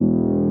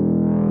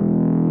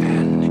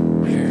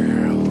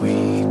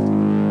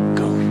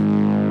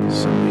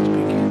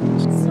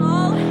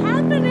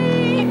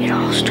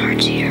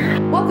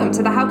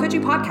to the How Could You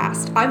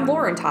podcast. I'm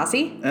Lauren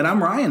Tossi. And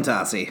I'm Ryan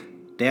Tossi.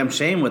 Damn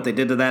shame what they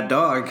did to that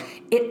dog.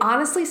 It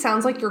honestly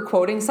sounds like you're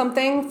quoting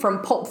something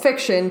from Pulp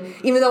Fiction,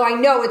 even though I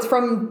know it's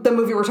from the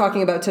movie we're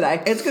talking about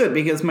today. It's good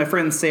because my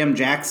friend Sam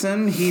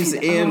Jackson, he's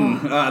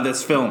in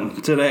this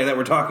film today that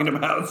we're talking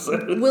about. So.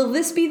 Will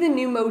this be the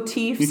new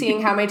motif,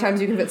 seeing how many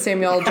times you can fit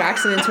Samuel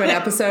Jackson into an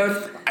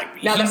episode?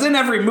 He's in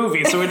every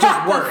movie, so it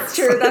just works.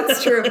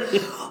 That's true.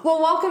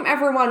 Well, welcome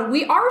everyone.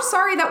 We are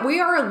sorry that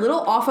we are a little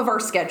off of our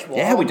schedule.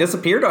 Yeah, we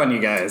disappeared on you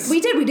guys. We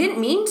did. We didn't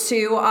mean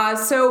to.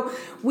 So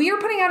we are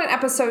putting out an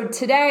episode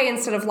today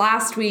instead of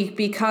last week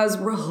because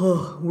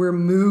we're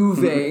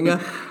moving.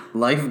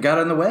 Life got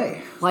in the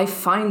way. Life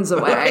finds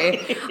a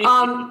way.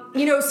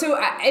 So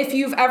if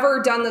you've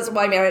ever done this,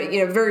 well, I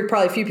mean, very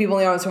probably a few people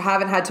in the audience who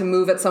haven't had to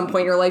move at some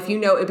point in your life,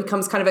 it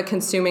becomes kind of a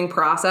consuming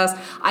process.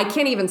 I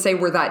can't even say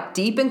we're that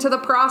deep into the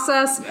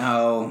process.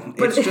 Oh,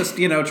 it's just,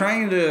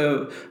 trying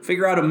to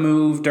figure out a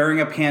move during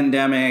a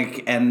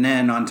pandemic and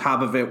then on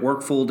top of it,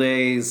 work full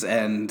days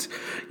and,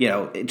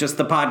 just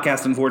the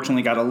podcast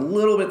unfortunately got a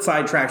little bit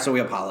sidetracked, so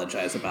we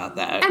apologize about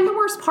that. And the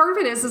worst part of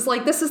it is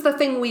like, this is the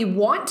thing we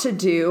want to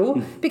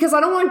do because I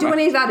don't want to do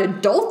any of that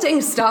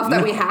adulting stuff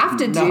that we have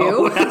to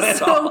do.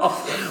 So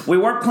we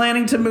weren't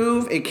planning to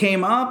move. It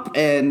came up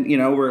and,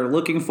 we're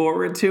looking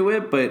forward to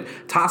it, but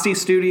Tossi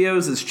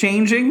Studios is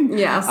changing.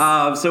 Yes.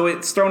 So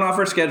it's thrown off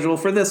our schedule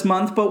for this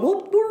month, but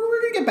we're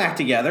going to get back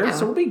together,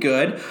 so we'll be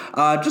good.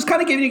 Just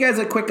kind of giving you guys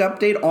a quick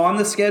update on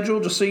the schedule,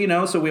 just so you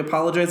know. So we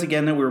apologize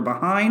again that we were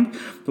behind,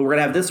 but we're going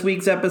to have this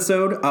week's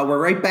episode.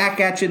 We're right back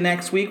at you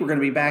next week. We're going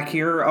to be back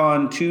here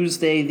on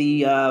Tuesday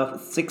the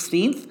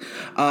 16th,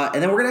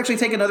 and then we're going to actually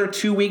take another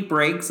 2-week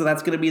break, so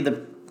that's going to be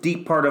the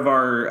deep part of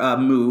our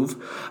move.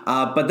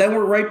 But then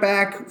we're right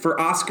back for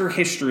Oscar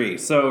history.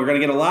 So we're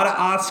going to get a lot of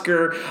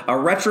a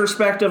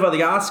retrospective of the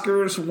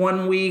Oscars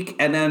 1 week,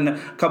 and then a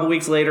couple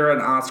weeks later,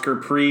 an Oscar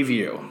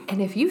preview. And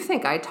if you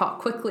think I talk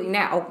quickly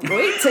now,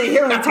 wait till you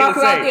hear me talk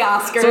about the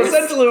Oscars. So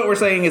essentially what we're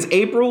saying is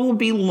April will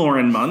be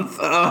Lauren month.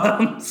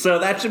 So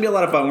that should be a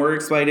lot of fun. We're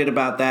excited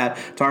about that.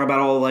 Talk about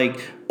all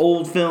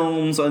old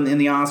films in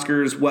the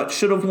Oscars, what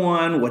should have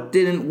won, what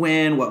didn't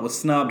win, what was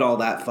snubbed, all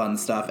that fun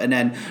stuff. And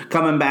then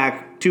coming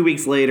back 2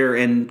 weeks later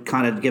and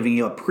kind of giving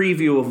you a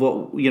preview of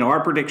what, our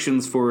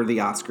predictions for the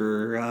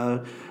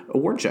Oscar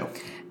award show.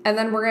 And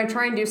then we're going to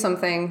try and do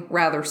something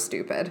rather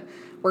stupid.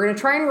 We're going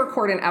to try and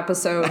record an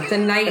episode the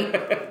night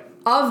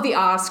of the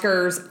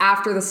Oscars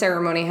after the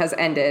ceremony has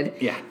ended.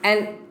 Yeah.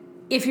 And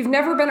if you've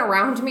never been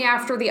around me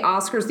after the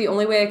Oscars, the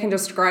only way I can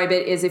describe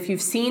it is if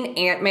you've seen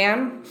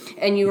Ant-Man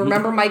and you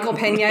remember Michael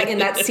Pena in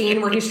that scene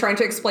where he's trying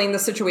to explain the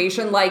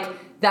situation,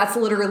 that's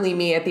literally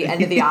me at the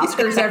end of the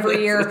Oscars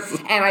every year.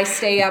 And I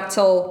stay up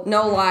till,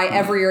 no lie,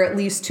 every year at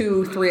least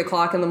 2-3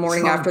 o'clock in the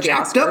morning after the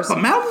Oscars. Up a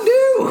Mountain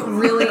Dew.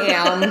 Really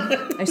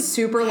am. I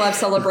super love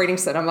celebrating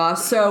cinema.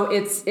 So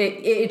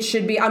it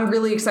should be, I'm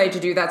really excited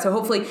to do that. So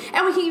hopefully,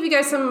 and we can give you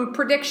guys some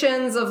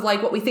predictions of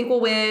what we think will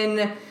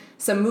win,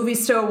 some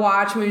movies to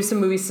watch, maybe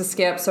some movies to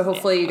skip. So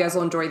hopefully you guys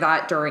will enjoy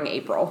that during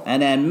April.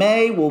 And then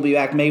May, we'll be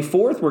back May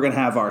 4th. We're going to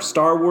have our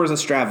Star Wars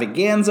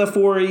extravaganza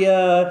for you.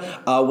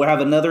 We'll have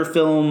another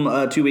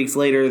film 2 weeks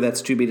later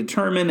that's to be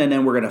determined. And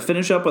then we're going to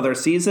finish up with our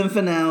season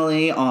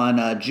finale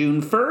on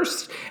June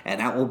 1st. And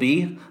that will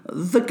be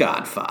The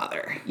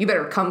Godfather. You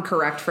better come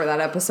correct for that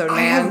episode, man.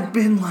 I have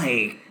been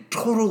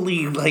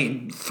totally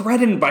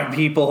threatened by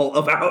people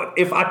about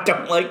if I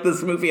don't like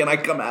this movie and I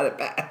come at it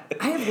bad.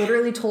 I have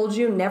literally told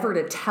you never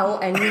to tell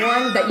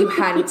anyone that you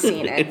hadn't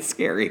seen it. It's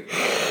scary.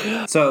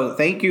 So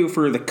thank you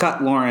for the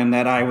cut, Lauren,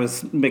 that I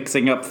was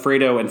mixing up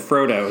Fredo and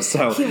Frodo.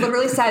 So he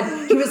literally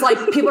said, he was like,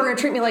 people are going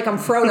to treat me like I'm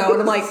Frodo. And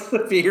I'm like,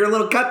 if you hear a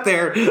little cut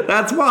there,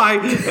 that's why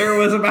there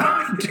was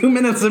about 2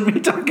 minutes of me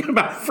talking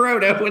about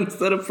Frodo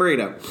instead of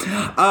Fredo.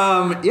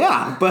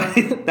 Yeah,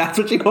 but that's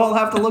what you all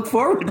have to look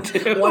forward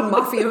to. One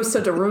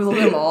mafioso to rule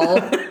them all.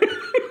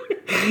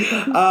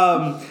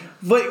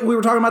 But we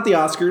were talking about the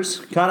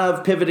Oscars, kind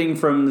of pivoting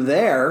from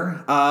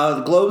there.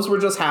 The Globes were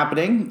just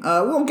happening. We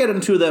won't get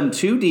into them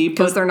too deep.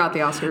 Because they're not the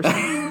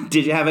Oscars.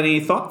 Did you have any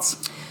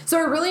thoughts? So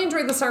I really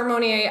enjoyed the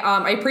ceremony.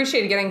 I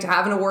appreciated getting to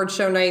have an award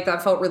show night.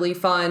 That felt really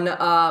fun.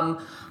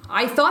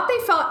 I thought they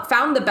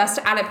found the best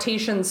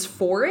adaptations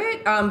for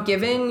it,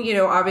 given,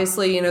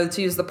 obviously,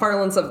 to use the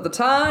parlance of the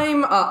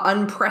time,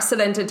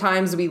 unprecedented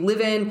times we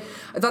live in.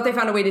 I thought they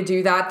found a way to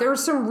do that. There were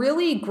some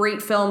really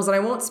great films, and I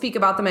won't speak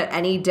about them at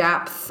any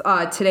depth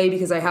today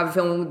because I have a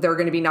film they're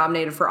going to be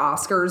nominated for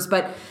Oscars,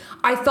 but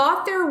I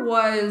thought there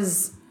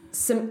was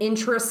some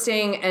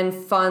interesting and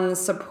fun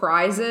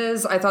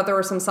surprises. I thought there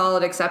were some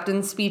solid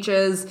acceptance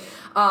speeches. So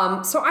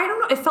I don't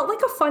know. It felt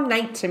like a fun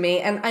night to me.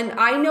 And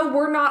I know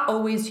we're not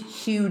always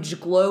huge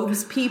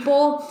Globes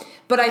people,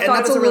 but I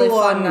thought it was a really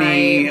fun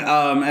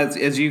night.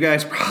 As you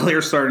guys probably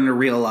are starting to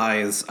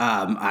realize,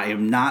 I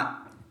am not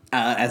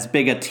as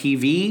big a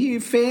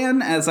TV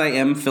fan as I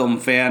am film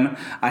fan.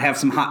 I have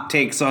some hot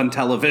takes on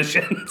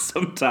television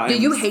sometimes. Yeah,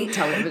 you hate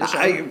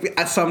television.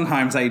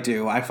 Sometimes I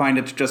do. I find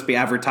it to just be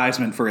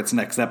advertisement for its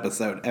next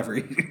episode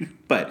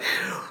but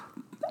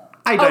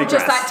I digress.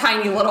 Just that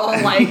tiny little,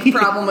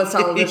 problem with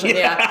television,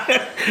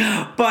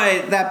 yeah.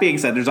 But that being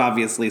said, there's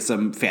obviously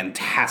some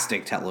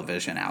fantastic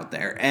television out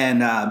there.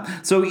 And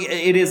so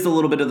it is a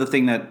little bit of the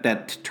thing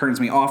that turns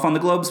me off on the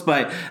Globes.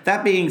 But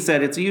that being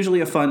said, it's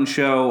usually a fun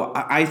show.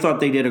 I thought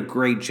they did a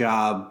great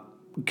job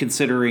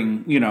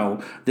considering,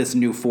 this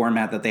new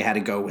format that they had to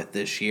go with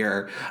this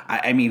year.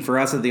 I mean, for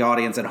us at the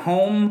audience at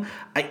home,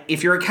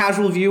 if you're a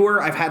casual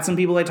viewer, I've had some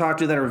people I talked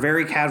to that are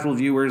very casual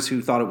viewers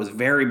who thought it was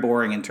very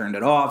boring and turned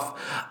it off.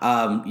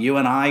 You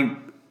and I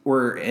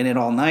were in it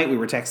all night. We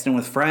were texting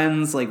with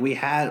friends. We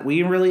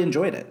really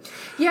enjoyed it.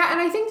 Yeah,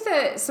 and I think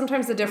that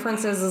sometimes the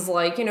difference is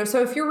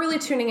so if you're really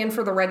tuning in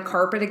for the red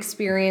carpet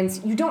experience,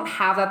 you don't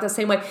have that the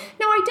same way.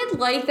 Now, I did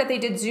like that they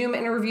did Zoom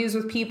interviews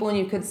with people and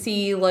you could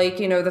see,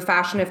 the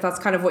fashion, if that's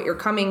kind of what you're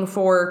coming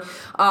for.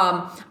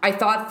 I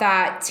thought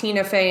that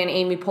Tina Fey and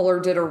Amy Poehler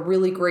did a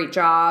really great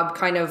job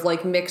kind of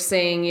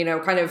mixing,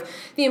 kind of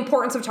the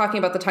importance of talking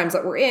about the times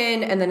that we're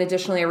in, and then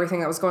additionally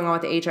everything that was going on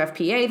with the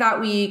HFPA that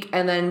week,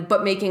 and then,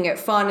 but making it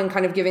fun and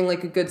kind of giving a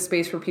good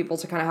space for people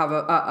to kind of have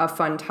a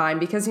fun time,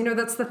 because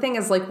that's the thing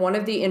is one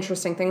of the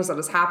interesting things that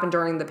has happened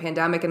during the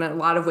pandemic, and in a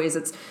lot of ways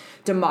it's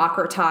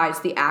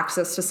democratized the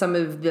access to some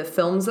of the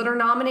films that are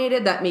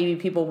nominated that maybe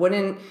people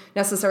wouldn't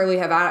necessarily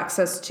have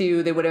access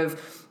to. They would have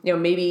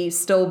maybe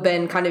still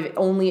been kind of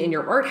only in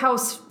your art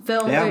house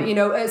film,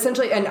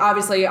 essentially. And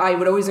obviously I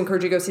would always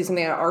encourage you to go see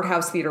something at an art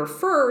house theater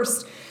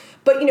first.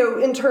 But,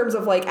 in terms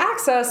of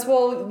access,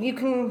 well, you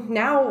can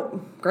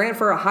now, granted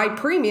for a high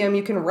premium,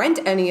 you can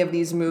rent any of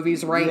these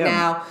movies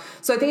now.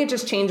 So I think it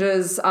just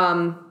changes,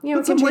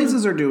 But some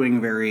places are doing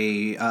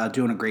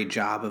doing a great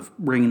job of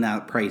bringing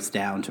that price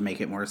down to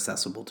make it more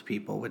accessible to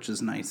people, which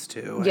is nice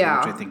too. Which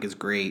I think is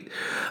great.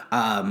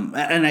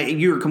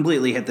 You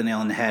completely hit the nail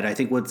on the head. I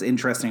think what's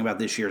interesting about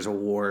this year's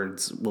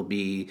awards will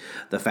be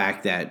the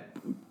fact that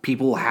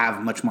people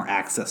have much more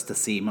access to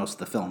see most of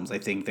the films. I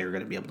think they're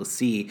going to be able to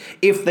see,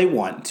 if they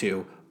want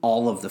to,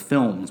 all of the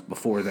films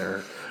before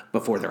they're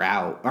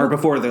out, or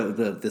before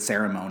the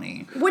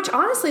ceremony. Which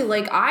honestly,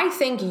 I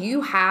think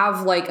you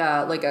have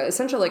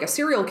essentially a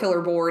serial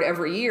killer board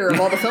every year of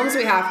all the films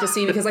we have to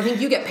see, because I think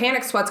you get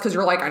panic sweats because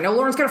you're I know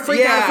Lauren's gonna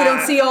freak out if we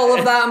don't see all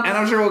of them. And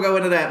I'm sure we'll go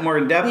into that more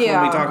in depth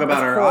when we talk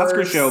about our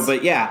Oscar show.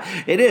 But yeah,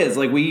 it is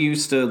we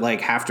used to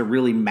have to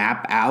really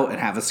map out and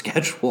have a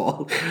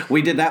schedule.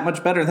 We did that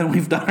much better than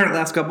we've done our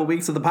last couple of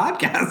weeks of the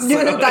podcast.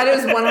 So. That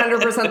is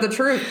 100% the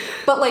truth.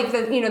 But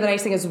the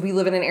nice thing is we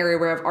live in an area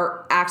where we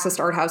have access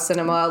to art house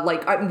cinema.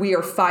 We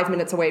are 5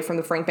 minutes away from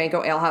the Frank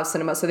Banco Ale House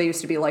Cinema, so they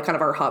used to be kind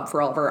of our hub for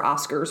all of our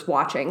Oscars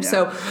watching. Yeah.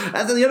 So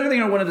the other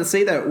thing I wanted to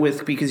say that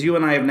with, because you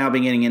and I have now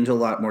been getting into a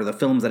lot more of the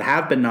films that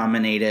have been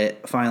nominated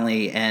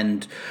finally,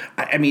 and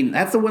I mean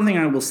that's the one thing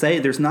I will say.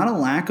 There's not a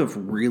lack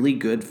of really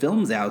good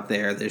films out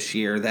there this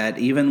year. That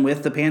even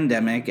with the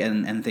pandemic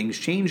and things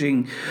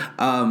changing,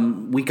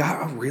 we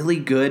got a really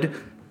good,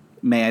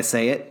 may I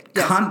say it,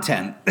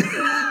 content.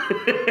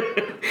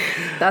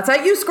 That's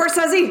at you,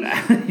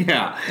 Scorsese.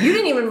 Yeah. You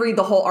didn't even read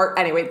the whole art.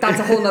 Anyway, that's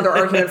a whole other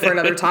argument for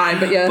another time,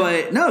 but yeah.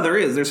 But no,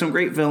 there's some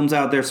great films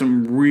out there,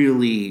 some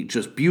really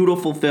just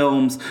beautiful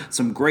films,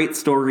 some great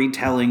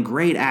storytelling,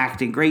 great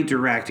acting, great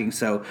directing.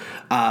 So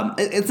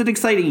it's an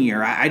exciting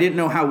year. I didn't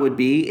know how it would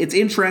be. It's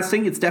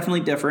interesting. It's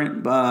definitely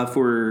different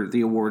for the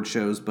award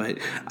shows, but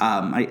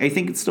I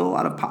think it's still a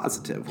lot of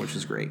positive, which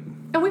is great.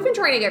 And we've been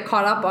trying to get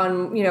caught up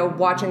on,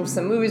 watching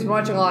some movies,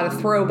 watching a lot of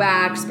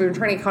throwbacks. We've been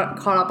trying to get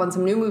caught up on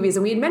some new movies.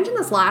 And we had mentioned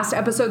this last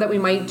episode that we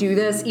might do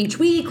this each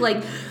week.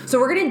 So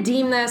we're going to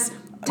deem this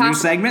A new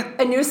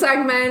segment? A new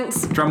segment.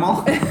 Drum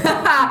roll.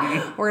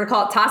 We're going to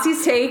call it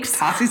Tassi's Takes.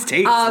 Tassi's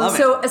Takes. Love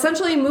so it.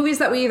 Essentially movies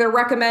that we either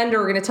recommend or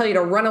we're going to tell you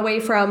to run away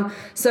from.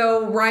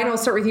 So Ryan, we'll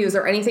start with you. Is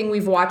there anything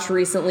we've watched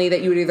recently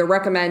that you would either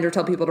recommend or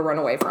tell people to run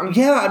away from?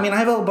 Yeah, I mean, I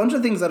have a bunch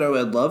of things that I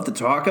would love to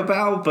talk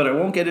about, but I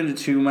won't get into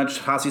too much.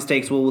 Tassi's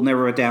Takes will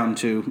narrow it down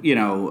to,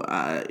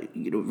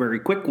 very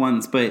quick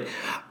ones. But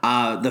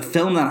the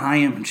film that I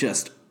am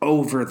just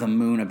over the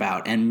moon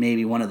about, and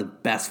maybe one of the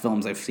best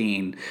films I've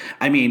seen.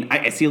 I mean,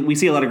 we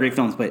see a lot of great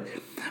films, but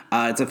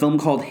it's a film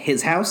called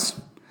His House.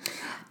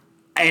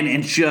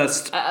 And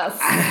just,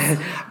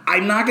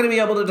 I'm not going to be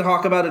able to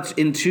talk about it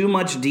in too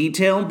much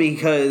detail,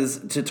 because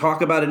to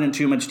talk about it in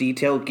too much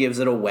detail gives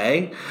it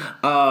away.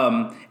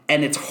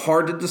 And it's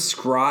hard to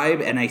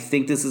describe, and I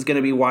think this is going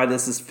to be why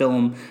this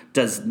film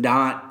does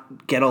not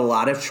get a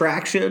lot of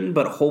traction,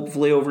 but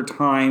hopefully over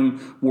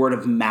time, word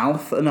of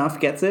mouth enough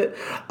gets it,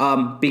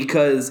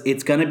 because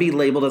it's going to be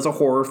labeled as a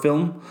horror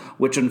film,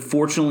 which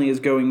unfortunately is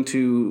going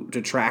to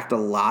detract a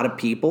lot of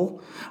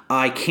people.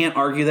 I can't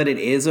argue that it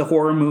is a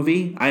horror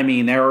movie. I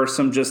mean, there are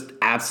some just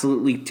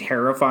absolutely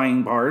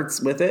terrifying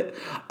parts with it,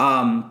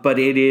 but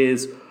it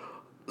is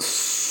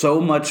so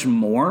much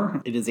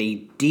more. It is a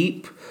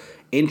deep,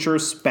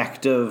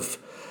 introspective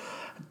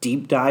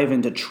deep dive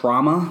into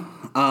trauma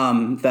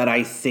that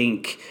I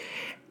think,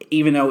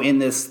 even though in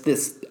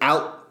this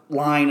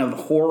outline of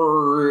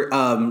horror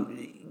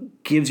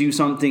gives you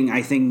something,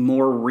 I think,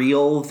 more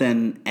real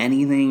than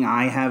anything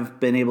I have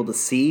been able to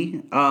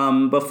see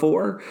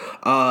before.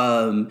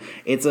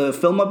 It's a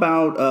film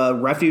about a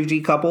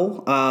refugee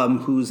couple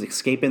who's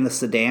escaping the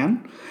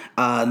Sudan.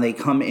 And they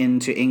come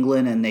into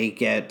England and they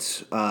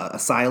get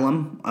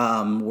asylum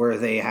where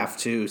they have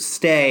to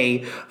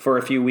stay for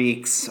a few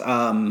weeks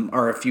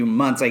or a few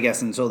months, I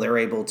guess, until they're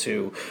able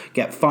to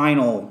get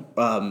final,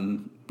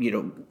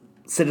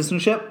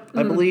 citizenship,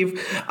 I believe,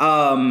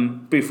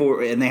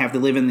 before, and they have to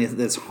live in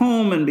this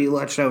home and be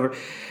watched over,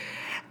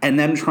 and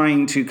them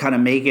trying to kind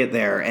of make it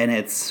there, and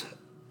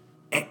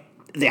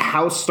the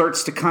house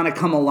starts to kind of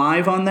come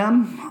alive on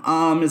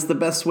them, is the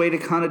best way to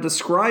kind of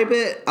describe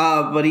it,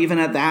 but even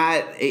at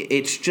that,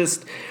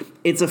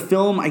 it's a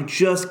film I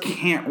just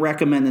can't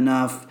recommend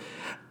enough.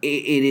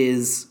 It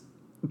is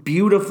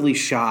beautifully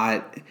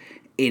shot.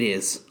 It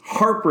is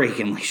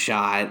heartbreakingly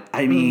shot.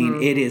 I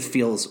mean, it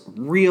feels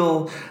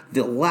real.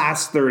 The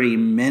last 30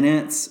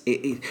 minutes,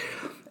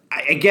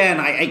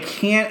 I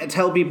can't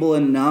tell people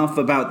enough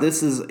about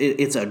this.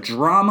 It's a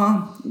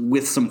drama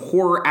with some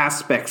horror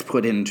aspects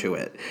put into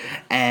it.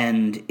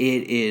 And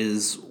it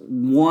is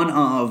one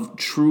of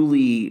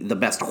truly the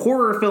best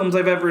horror films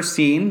I've ever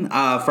seen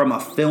from a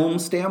film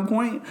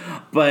standpoint.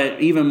 But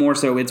even more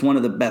so, it's one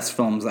of the best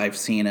films I've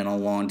seen in a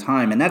long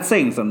time. And that's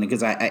saying something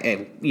because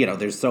I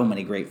there's so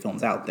many great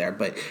films out there.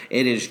 But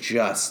it is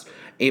just...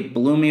 It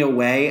blew me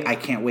away. I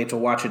can't wait to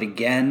watch it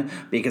again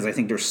because I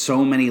think there's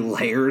so many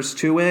layers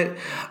to it.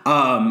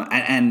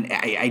 And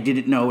I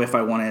didn't know if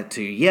I wanted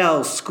to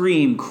yell,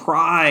 scream,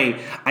 cry.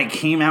 I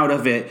came out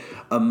of it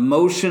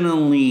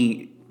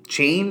emotionally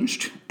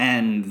changed,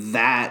 and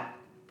that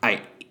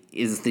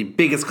is the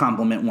biggest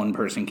compliment one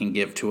person can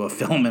give to a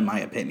film, in my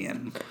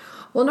opinion.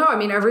 Well, no, I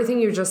mean, everything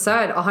you just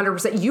said,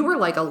 100%. You were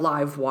like a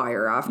live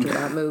wire after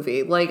that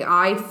movie. Like,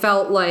 I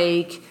felt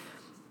like...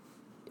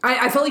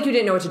 I felt like you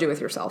didn't know what to do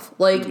with yourself.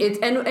 Like it's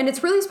and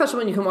it's really special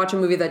when you can watch a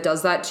movie that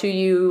does that to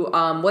you.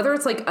 Whether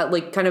it's like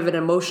kind of an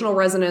emotional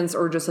resonance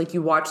or just like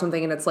you watch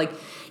something and it's like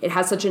it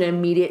has such an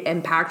immediate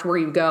impact where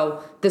you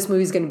go, this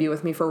movie's going to be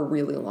with me for a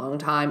really long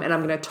time, and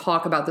I'm going to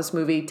talk about this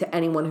movie to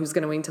anyone who's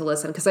going to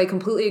listen. Because I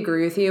completely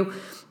agree with you.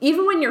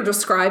 Even when you're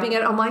describing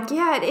it, I'm like,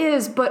 yeah, it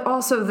is, but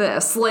also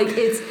this. Like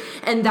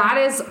and that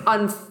is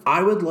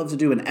I would love to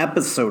do an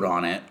episode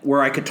on it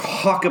where I could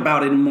talk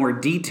about it in more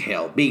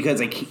detail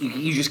because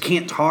you just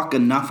can't talk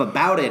enough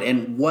about it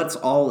and what's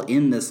all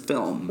in this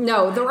film.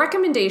 No, the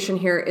recommendation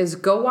here is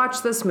go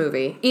watch this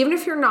movie. Even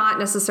if you're not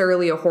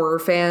necessarily a horror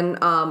fan,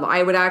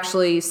 I would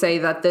actually say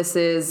that this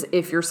is,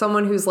 if you're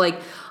someone who's like,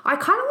 I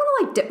kind of want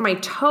to like dip my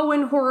toe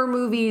in horror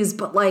movies,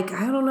 but like,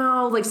 I don't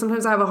know, like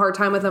sometimes I have a hard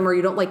time with them, or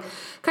you don't like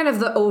kind of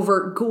the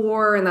overt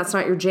gore and that's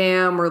not your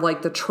jam, or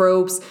like the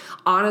tropes.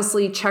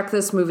 Honestly, check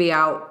this movie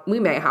out. We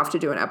may have to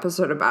do an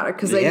episode about it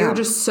because you're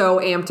just so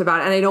amped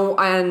about it.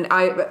 And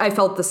I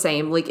felt the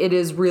same. Like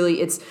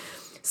it's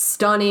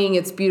stunning,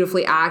 it's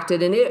beautifully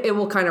acted, and it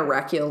will kind of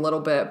wreck you a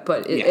little bit,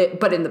 but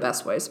but in the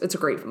best ways. It's a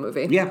great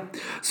movie. Yeah.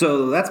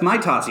 So that's my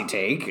tossy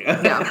take.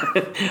 Yeah.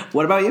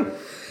 What about you?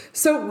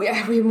 So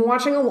we've been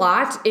watching a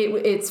lot.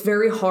 It's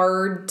very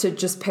hard to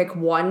just pick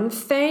one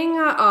thing.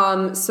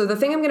 So the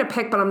thing I'm going to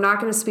pick, but I'm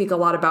not going to speak a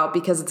lot about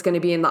because it's going to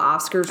be in the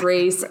Oscars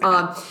race.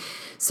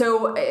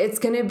 So it's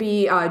going to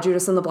be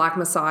Judas and the Black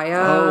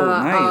Messiah. Oh,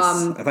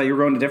 nice. I thought you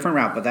were going a different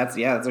route, but that's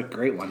a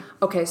great one.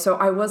 Okay, so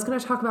I was going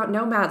to talk about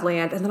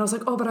Nomadland, and then I was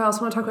like, oh, but I also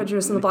want to talk about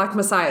Judas and the Black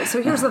Messiah.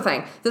 So here's the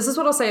thing. This is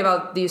what I'll say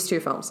about these two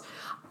films.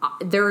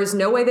 There is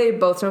no way they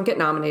both don't get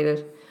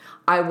nominated.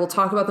 I will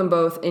talk about them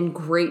both in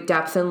great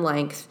depth and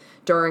length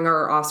during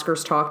our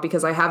Oscars talk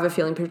because I have a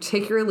feeling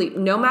particularly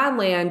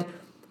Nomadland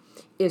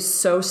is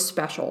so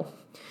special.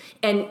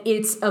 And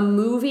it's a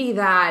movie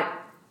that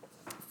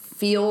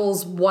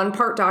feels one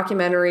part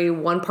documentary,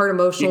 one part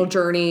emotional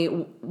journey,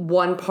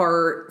 one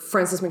part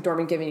Frances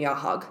McDormand giving you a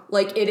hug.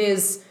 Like it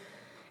is,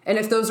 and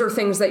if those are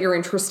things that you're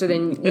interested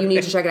in, you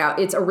need to check it out.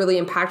 It's a really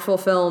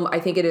impactful film. I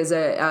think it is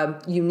a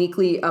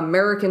uniquely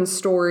American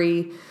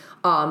story.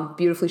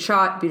 Beautifully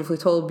shot, beautifully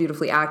told,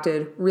 beautifully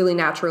acted, really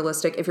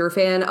naturalistic. If you're a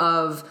fan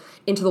of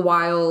Into the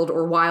Wild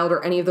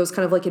or any of those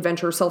kind of like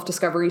adventure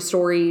self-discovery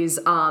stories,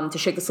 To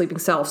Shake the Sleeping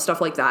Self, stuff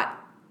like that,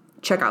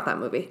 check out that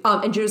movie.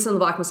 And Judas and the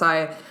Black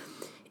Messiah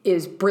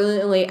is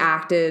brilliantly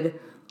acted.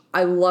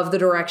 I love the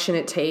direction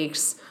it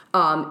takes.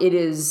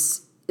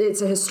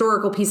 It's a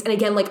historical piece. And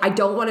again, like I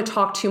don't want to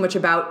talk too much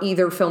about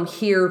either film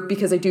here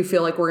because I do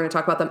feel like we're going to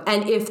talk about them.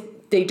 And if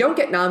they don't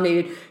get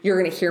nominated, you're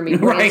going to hear me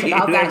rant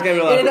about that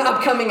in an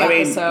upcoming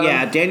episode.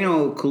 Yeah,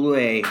 Daniel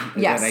Kaluuya,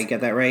 did I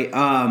get that right?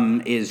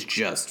 Is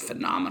just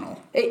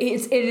phenomenal.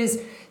 It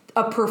is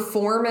a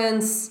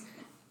performance.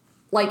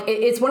 Like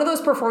it's one of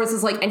those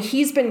performances. Like, and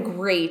he's been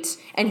great,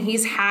 and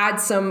he's had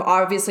some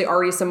obviously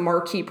already some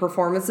marquee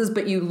performances.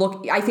 But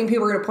I think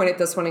people are going to point at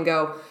this one and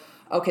go,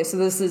 okay, so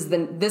this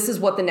is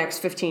what the next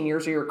 15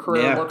 years of your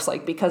career looks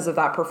like because of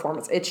that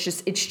performance.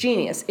 It's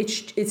genius.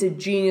 It's a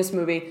genius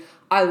movie.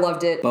 I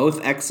loved it. Both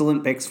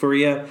excellent picks for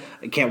you.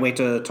 I can't wait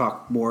to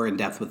talk more in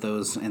depth with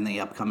those in the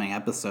upcoming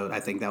episode.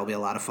 I think that'll be a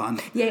lot of fun.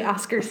 Yay,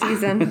 Oscar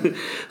season.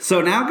 So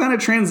now kind of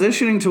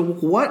transitioning to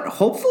what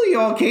hopefully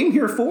y'all came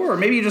here for, or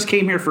maybe you just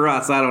came here for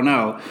us, I don't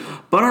know.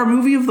 But our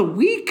movie of the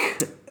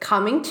week.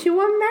 Coming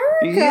to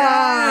America.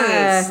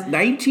 Yes.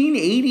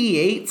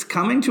 1988's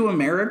Coming to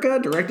America,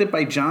 directed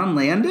by John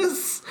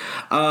Landis.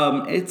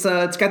 It's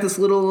got this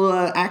little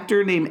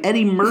actor named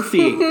Eddie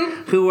Murphy,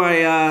 who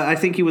I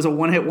think he was a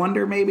one-hit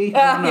wonder, maybe?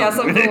 Yeah,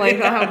 something like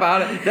that. How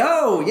about it?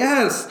 No,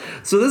 yes.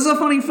 So this is a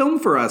funny film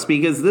for us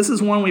because this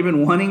is one we've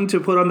been wanting to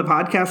put on the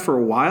podcast for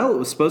a while. It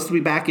was supposed to be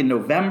back in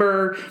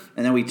November,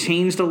 and then we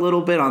changed a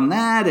little bit on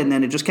that, and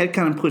then it just kept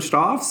kind of pushed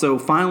off. So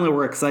finally,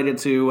 we're excited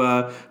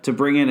to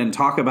bring it and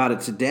talk about it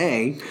today.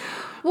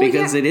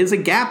 Because it is a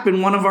gap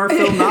in one of our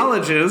film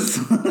knowledges.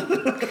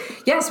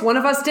 Yes, one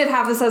of us did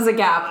have this as a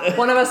gap.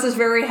 One of us is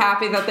very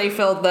happy that they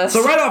filled this.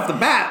 So right off the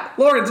bat,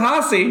 Lawrence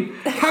Hossie,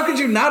 how could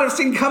you not have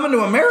seen Coming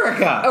to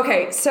America?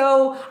 Okay,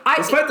 so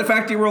despite the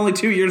fact you were only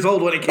 2 years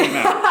old when it came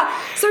out.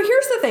 So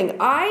here's the thing.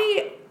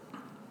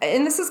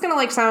 And this is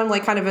going to sound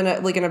like kind of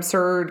an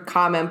absurd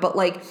comment, but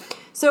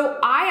so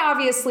I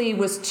obviously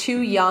was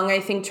too young, I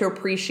think, to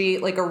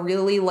appreciate a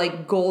really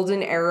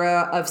golden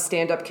era of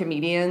stand-up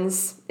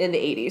comedians in the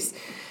 80s.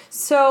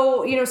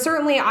 So,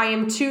 certainly I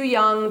am too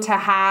young to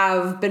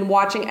have been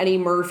watching Eddie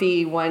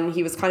Murphy when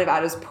he was kind of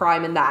at his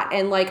prime in that.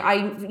 And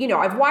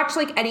I've watched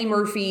Eddie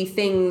Murphy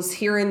things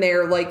here and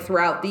there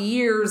throughout the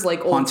years,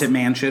 Haunted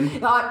Mansion.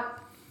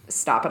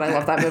 Stop it. I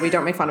love that movie.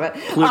 Don't make fun of it.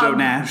 Pluto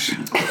Nash.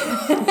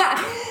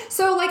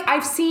 So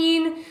I've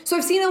seen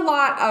a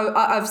lot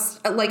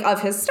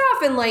of his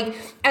stuff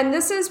and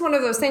this is one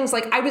of those things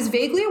I was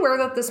vaguely aware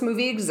that this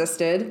movie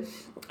existed.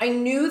 I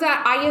knew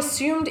that I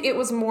assumed it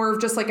was more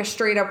of just a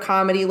straight up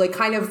comedy,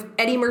 kind of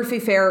Eddie Murphy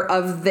fare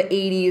of the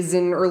 80s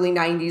and early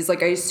 90s.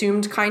 I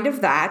assumed kind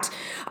of that.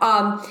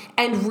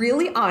 And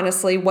really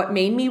honestly, what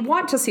made me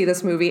want to see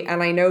this movie,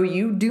 and I know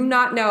you do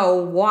not know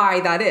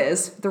why that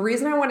is, the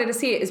reason I wanted to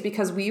see it is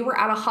because we were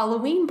at a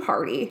Halloween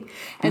party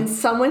and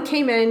someone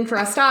came in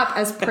dressed up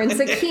as Prince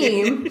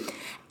Akeem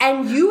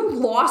and you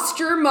lost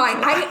your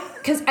mind.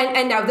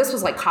 And now this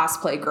was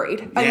cosplay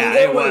grade. I mean,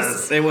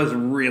 it was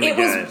really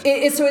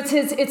good. So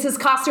it's his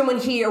costume when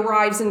he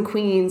arrives in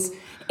Queens.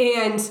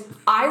 And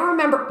I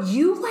remember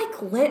you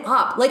lit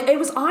up. It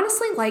was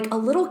honestly a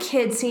little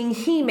kid seeing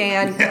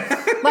He-Man at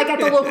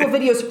the local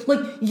videos.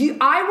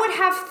 I would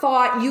have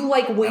thought you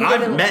waited.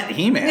 I've met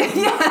He-Man.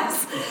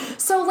 Yes.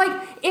 So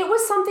it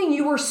was something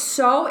you were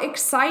so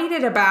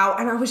excited about.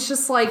 And I was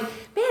just man,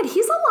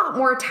 he's a lot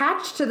more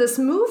attached to this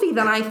movie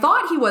than I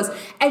thought he was.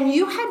 And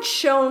you had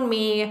shown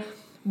me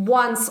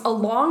once a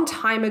long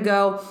time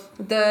ago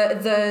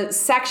the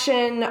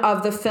section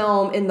of the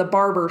film in the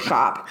barber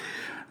shop.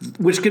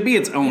 Which could be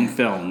its own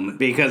film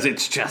because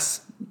it's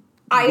just...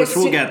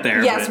 we'll get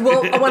there. Yes,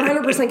 we'll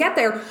 100% get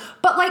there.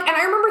 But and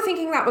I remember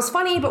thinking that was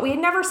funny, but we had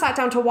never sat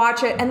down to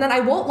watch it. And then I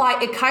won't lie,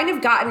 it kind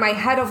of got in my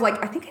head of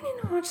I think I need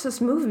to watch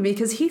this movie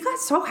because he got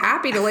so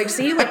happy to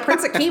see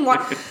Prince Akeem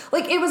watch.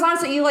 It was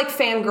honestly, you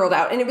fangirled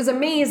out and it was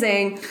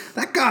amazing.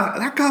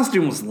 That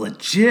costume was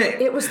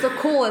legit. It was the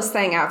coolest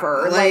thing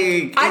ever.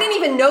 I didn't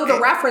even know the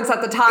reference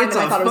at the time. It's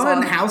a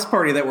fun house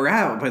party that we're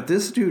at, but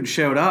this dude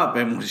showed up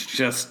and was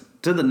just...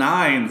 to the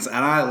nines,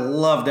 and I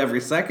loved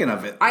every second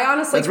of it. I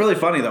honestly... That's really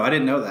funny, though. I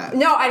didn't know that.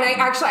 No, and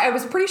I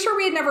was pretty sure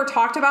we had never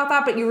talked about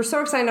that, but you were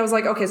so excited. I was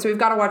okay, so we've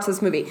got to watch this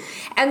movie.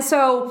 And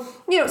so,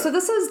 so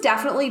this is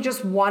definitely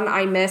just one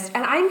I missed.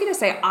 And I'm going to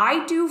say,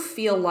 I do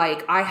feel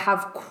I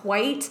have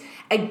quite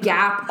a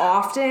gap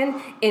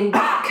often in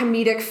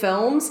comedic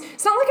films.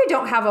 It's not I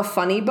don't have a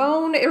funny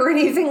bone or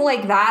anything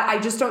like that. I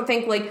just don't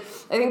think, I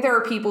think there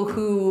are people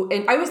who...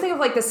 And I always think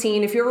of, the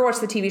scene, if you ever watch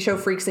the TV show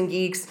Freaks and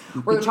Geeks,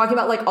 where they're talking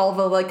about, all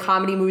the,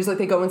 comedy movies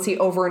they go and see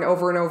over and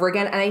over and over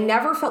again. And I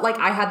never felt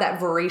I had that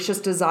voracious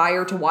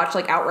desire to watch,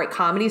 outright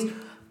comedies.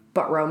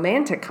 But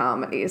romantic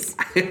comedies,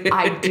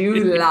 I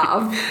do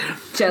love,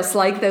 just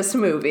like this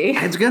movie.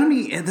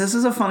 This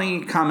is a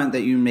funny comment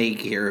that you make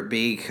here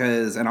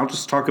because, and I'll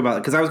just talk about it,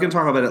 because I was going to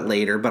talk about it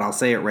later, but I'll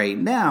say it right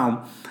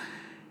now.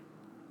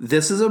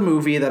 This is a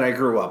movie that I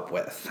grew up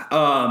with.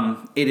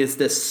 It is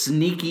this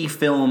sneaky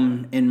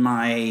film in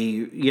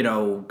my,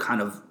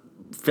 kind of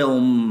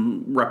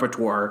film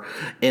repertoire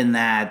in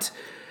that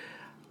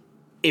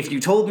if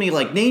you told me,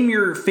 name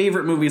your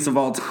favorite movies of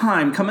all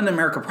time, Coming to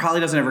America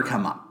probably doesn't ever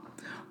come up.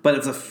 But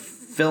it's a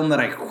film that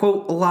I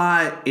quote a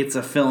lot. It's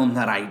a film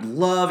that I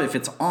love. If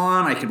it's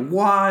on, I could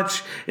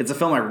watch. It's a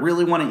film I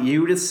really wanted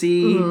you to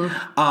see.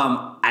 Mm-hmm.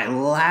 I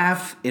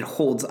laugh. It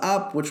holds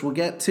up, which we'll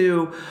get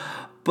to.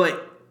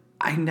 But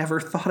I never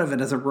thought of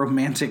it as a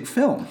romantic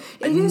film.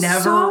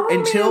 So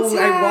until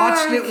I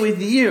watched it with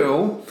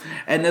you.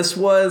 And this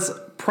was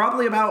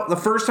probably about the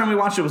first time we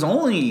watched it was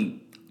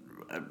only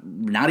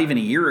not even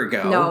a year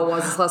ago. No, it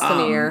was less than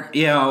a year.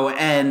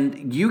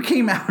 And you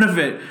came out of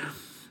it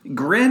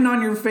grin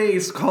on your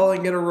face,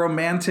 calling it a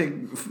romantic,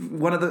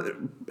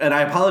 and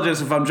I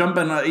apologize if I'm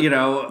jumping,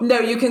 No,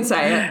 you can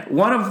say it.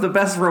 One of the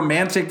best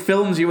romantic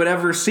films you would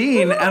ever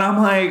seen, and I'm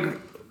like,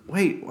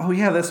 wait, oh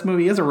yeah, this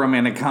movie is a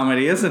romantic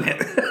comedy, isn't it?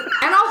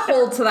 And I'll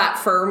hold to that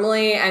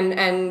firmly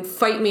and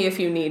fight me if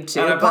you need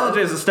to. And I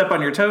apologize to step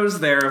on your toes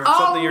there if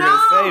something you're going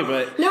to say,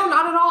 but... No,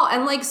 not at all.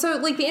 And,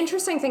 the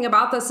interesting thing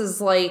about this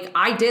is,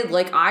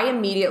 I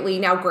immediately...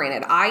 Now,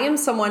 granted, I am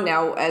someone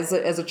now, as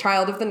a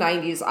child of the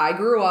 90s, I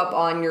grew up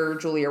on your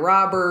Julia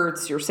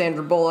Roberts, your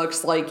Sandra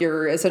Bullocks,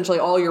 your essentially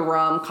all your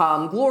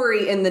rom-com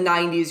glory in the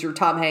 90s, your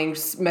Tom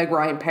Hanks, Meg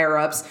Ryan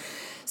pair-ups.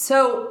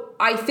 So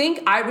I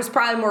think I was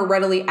probably more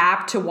readily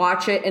apt to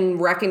watch it and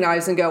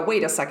recognize and go,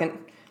 wait a second,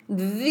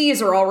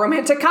 these are all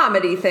romantic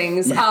comedy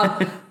things.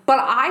 But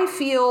I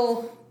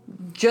feel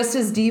just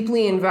as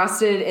deeply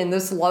invested in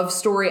this love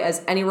story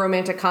as any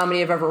romantic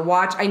comedy I've ever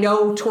watched. I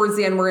know towards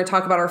the end we're going to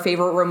talk about our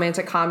favorite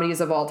romantic comedies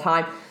of all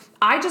time.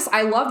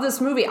 I love this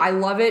movie. I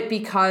love it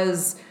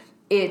because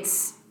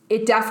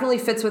it definitely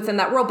fits within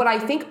that world, but I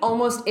think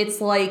almost it's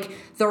like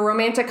the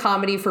romantic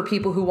comedy for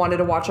people who wanted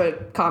to watch a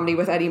comedy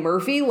with Eddie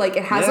Murphy.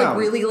 It has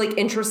really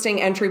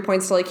interesting entry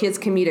points to his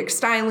comedic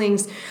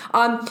stylings.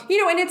 And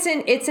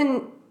it's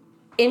an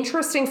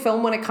interesting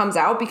film when it comes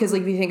out because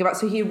if you think about,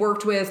 so he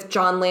worked with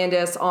John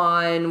Landis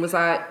on, was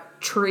that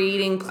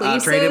Trading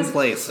Places? Trading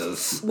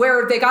Places.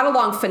 Where they got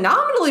along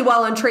phenomenally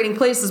well on Trading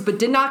Places, but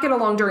did not get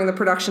along during the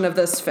production of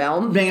this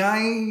film. May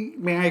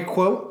I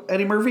quote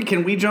Eddie Murphy?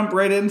 Can we jump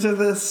right into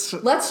this?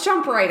 Let's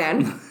jump right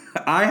in.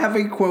 I have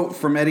a quote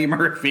from Eddie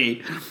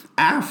Murphy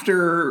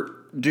after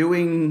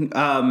doing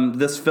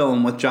this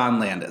film with John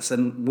Landis.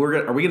 And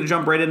are we going to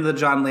jump right into the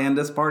John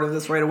Landis part of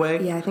this right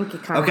away? Yeah, I think you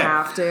kind of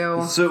have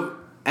to. So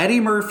Eddie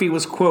Murphy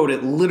was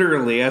quoted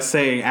literally as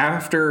saying,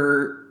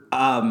 after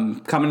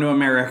Coming to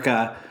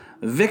America,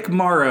 Vic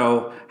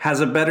Morrow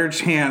has a better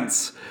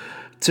chance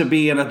to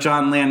be in a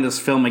John Landis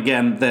film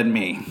again than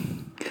me.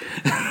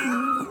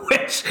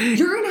 Which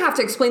you're going to have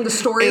to explain the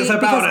story. Is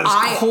about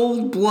as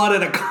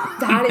cold-blooded a comment.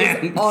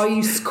 That is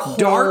ice cold.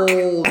 Dark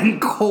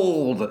and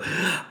cold.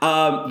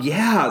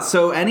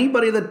 So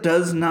anybody that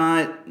does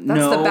not know...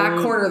 That's the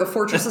back corner, the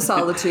Fortress of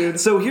Solitude.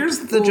 So here's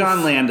the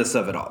John Landis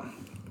of it all.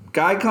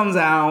 Guy comes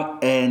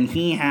out and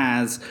he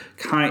has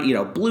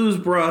Blues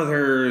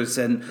Brothers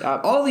and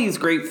all these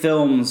great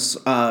films,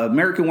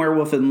 American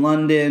Werewolf in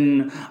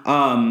London,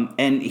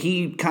 and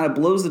he kind of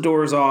blows the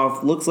doors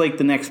off, looks like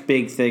the next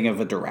big thing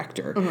of a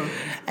director.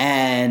 Mm-hmm.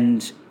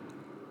 And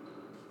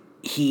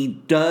he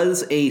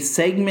does a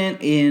segment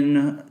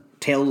in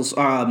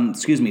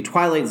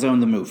Twilight Zone,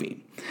 the movie.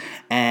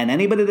 And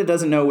anybody that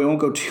doesn't know, we won't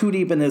go too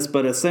deep in this,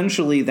 but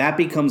essentially that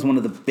becomes one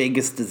of the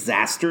biggest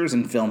disasters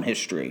in film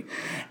history.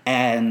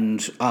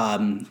 And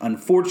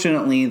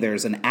unfortunately,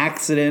 there's an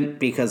accident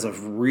because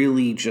of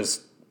really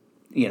just,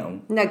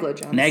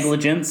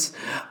 negligence.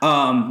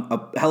 A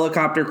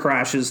helicopter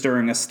crashes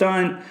during a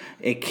stunt.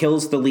 It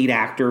kills the lead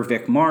actor,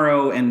 Vic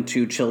Morrow, and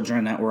 2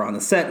 children that were on the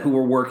set who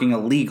were working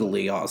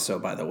illegally also,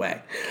 by the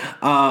way.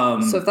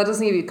 So if that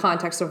doesn't give you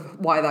context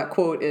of why that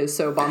quote is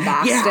so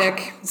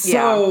bombastic.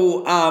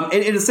 So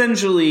it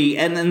essentially,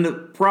 and then the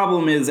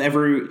problem is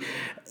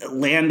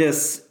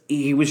Landis,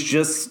 he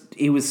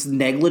was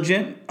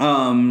negligent,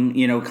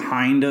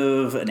 kind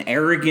of an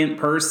arrogant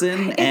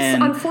person.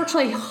 And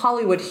unfortunately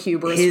Hollywood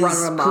hubris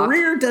run amok. His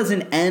career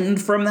doesn't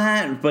end from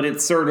that, but it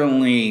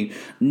certainly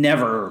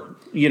never,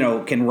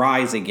 can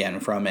rise again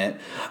from it.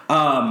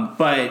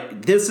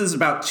 But this is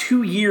about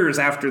 2 years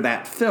after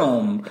that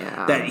film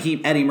that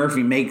Eddie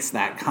Murphy makes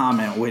that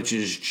comment, which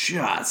is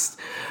just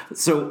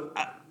so...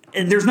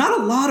 And there's not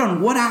a lot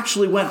on what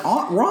actually went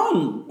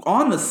wrong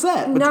on the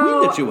set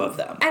between the two of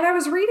them. And I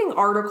was reading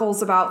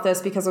articles about this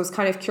because I was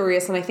kind of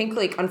curious. And I think,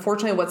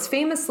 unfortunately, what's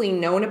famously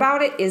known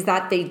about it is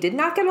that they did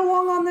not get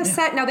along on the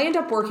set. Now, they end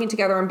up working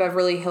together in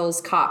Beverly Hills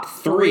Cop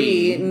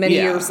 3 many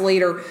years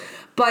later.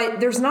 But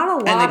there's not a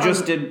lot. And they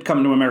just did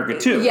Come to America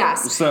too.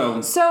 Yes.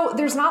 So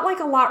there's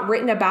not a lot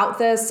written about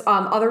this,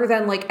 other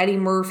than Eddie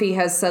Murphy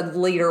has said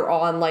later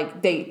on,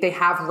 they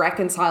have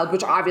reconciled,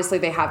 which obviously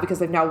they have because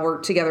they've now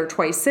worked together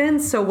twice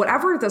since. So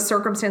whatever the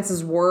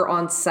circumstances were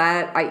on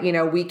set,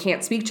 we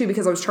can't speak to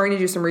because I was trying to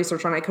do some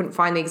research on it. I couldn't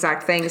find the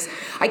exact things.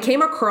 I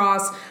came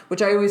across,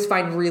 which I always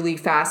find really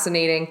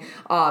fascinating,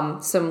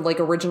 some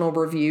original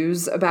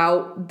reviews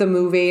about the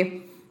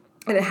movie,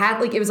 and it had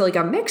it was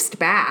a mixed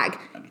bag.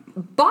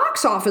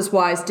 Box office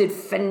wise did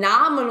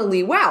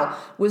phenomenally well,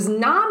 was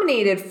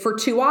nominated for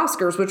 2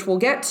 Oscars, which we'll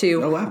get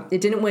to. Oh wow, it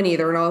didn't win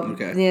either. But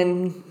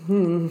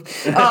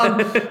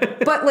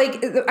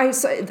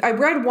I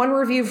read one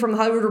review from the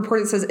Hollywood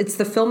Reporter that says it's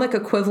the filmic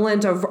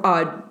equivalent of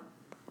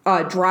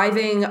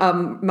driving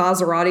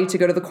Maserati to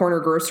go to the corner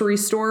grocery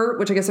store,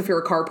 which I guess if you're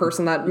a car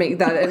person that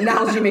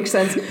analogy makes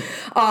sense.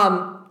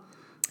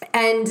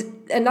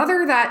 And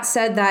another that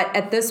said that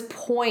at this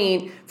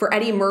point, for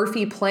Eddie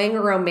Murphy, playing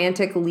a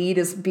romantic lead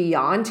is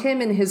beyond him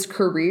in his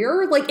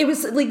career. It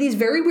was these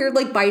very weird,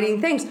 biting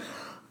things.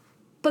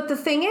 But the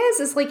thing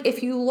is like,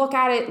 if you look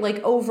at it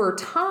like over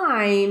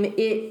time,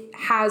 it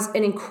has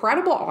an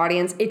incredible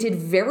audience. It did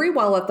very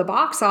well at the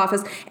box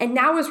office and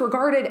now is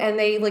regarded, and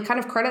they like kind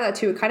of credit that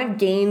to it, kind of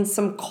gained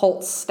some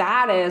cult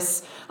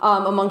status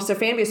amongst their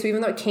fan base. So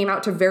even though it came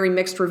out to very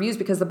mixed reviews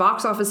because the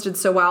box office did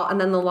so well and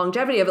then the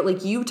longevity of it,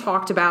 like you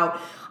talked about,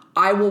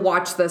 I will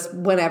watch this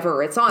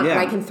whenever it's on. Yeah.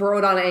 I can throw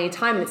it on at any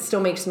time and it still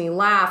makes me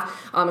laugh.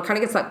 It kind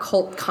of gets that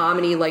cult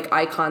comedy like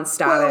icon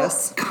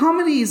status. Well,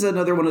 comedy is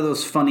another one of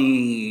those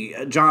funny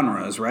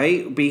genres,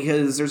 right?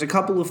 Because there's a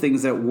couple of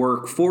things that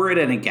work for it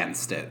and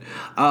against it.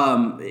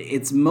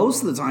 It's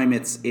most of the time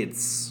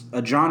it's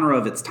a genre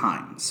of its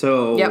time.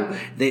 So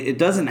it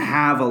doesn't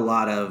have a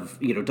lot of,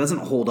 it doesn't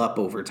hold up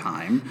over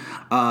time.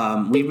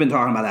 We've been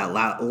talking about that a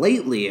lot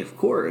lately, of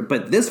course,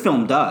 but this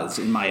film does,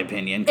 in my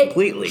opinion,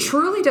 completely. It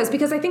truly does,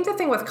 because I think the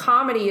thing with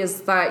comedy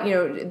is that,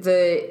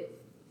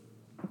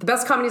 the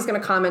best comedy is going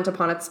to comment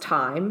upon its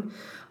time.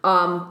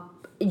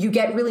 You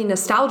get really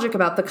nostalgic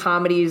about the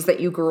comedies that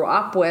you grew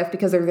up with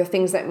because they're the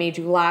things that made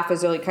you laugh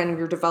as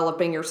you're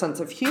developing your sense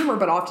of humor,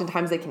 but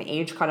oftentimes they can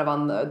age kind of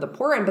on the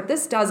poor end, but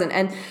this doesn't.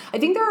 And I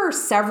think there are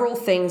several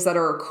things that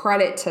are a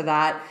credit to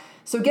that.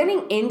 So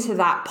getting into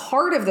that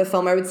part of the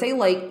film, I would say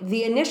like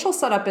the initial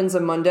setup in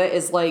Zamunda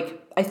is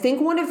like, I think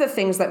one of the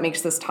things that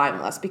makes this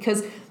timeless,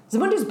 because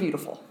Zamunda is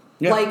beautiful.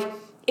 Yeah. Like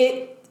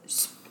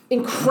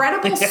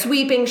incredible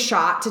sweeping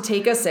shot to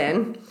take us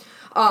in.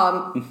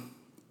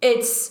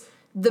 It's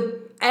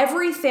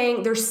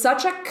everything, there's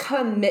such a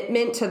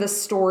commitment to the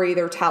story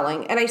they're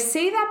telling. And I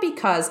say that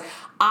because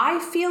I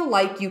feel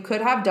like you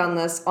could have done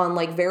this on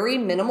like very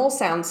minimal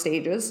sound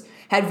stages,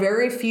 had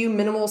very few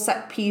minimal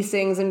set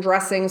piecings and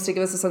dressings to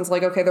give us a sense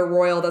like, okay, they're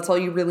royal, that's all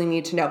you really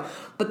need to know.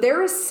 But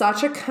there is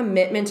such a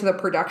commitment to the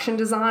production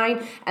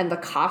design and the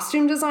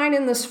costume design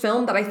in this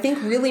film that I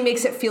think really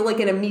makes it feel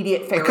like an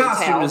immediate fairy tale. The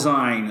costume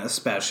design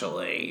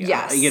especially.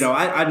 Yes.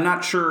 I'm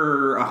not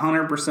sure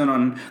 100%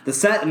 on the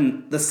set,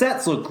 and the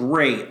sets look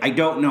great. I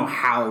don't know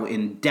how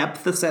in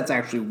depth the sets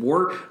actually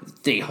were.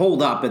 They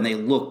hold up and they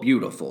look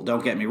beautiful,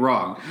 don't get me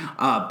wrong.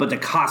 But the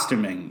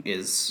costuming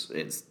is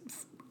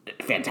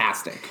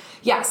fantastic.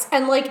 Yes,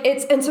 and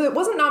so it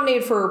wasn't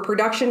nominated for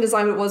production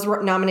design, it was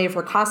nominated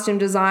for costume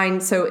design.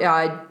 So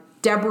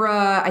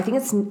Deborah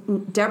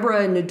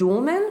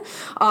Nadoolman.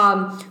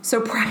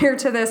 So prior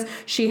to this,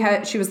 she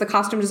was the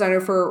costume designer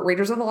for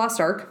Raiders of the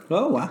Lost Ark.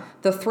 Oh wow!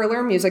 The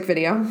Thriller music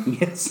video.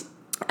 Yes.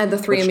 And the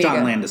Three Amigos.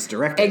 John Landis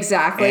directed.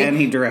 Exactly. And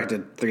he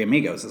directed Three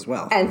Amigos as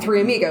well. And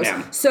Three Amigos.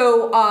 Yeah.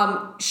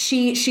 So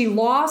she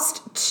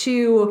lost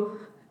to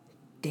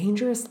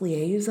Dangerous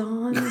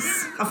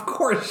Liaisons. Of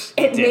course.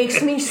 It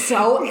makes me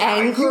so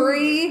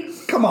angry.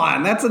 Come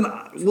on, that's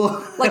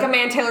like a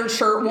man-tailored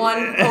shirt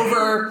one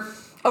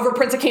over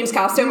Prince Akeem's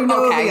costume.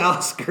 Okay. The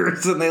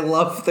Oscars and they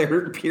love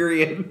their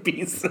period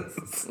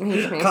pieces.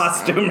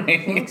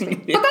 Costuming.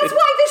 But that's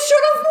why this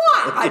should have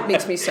won. It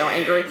makes me so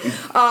angry.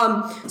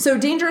 So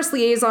Dangerous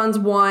Liaisons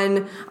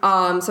won.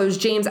 So it was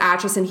James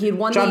Atchison. He had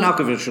won. John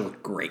Malkovich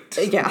looked great.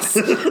 Yes.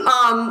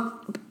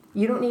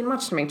 You don't need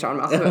much to make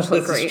John Malkovich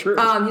look great. True.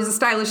 He's a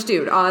stylish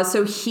dude.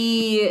 So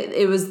he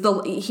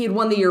had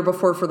won the year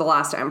before for The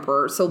Last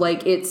Emperor. So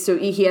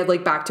he had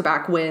like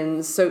back-to-back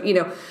wins. So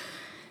you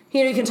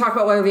can talk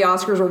about whether the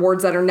Oscars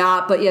awards that or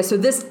not, but yeah, so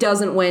this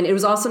doesn't win. It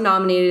was also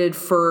nominated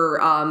for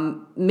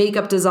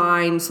makeup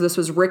design. So this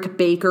was Rick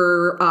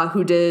Baker,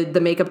 who did the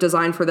makeup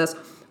design for this.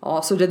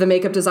 Also did the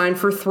makeup design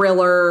for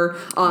Thriller.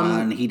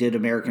 And he did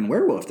American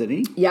Werewolf, didn't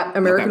he? Yeah,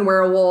 American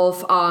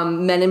Werewolf,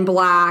 Men in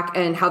Black,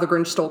 and How the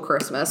Grinch Stole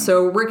Christmas.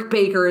 So Rick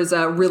Baker is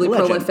a really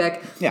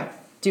prolific. Yeah.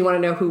 Do you want to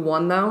know who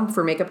won, though,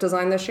 for makeup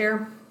design this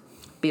year?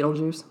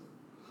 Beetlejuice.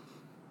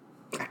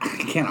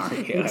 I can't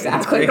argue.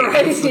 Exactly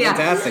right. It's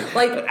fantastic.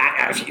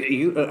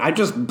 I'm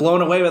just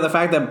blown away by the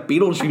fact that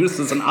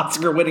Beetlejuice is an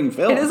Oscar-winning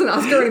film. It is an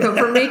Oscar-winning film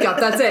for makeup.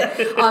 That's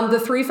it. The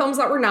 3 films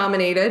that were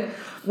nominated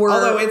were.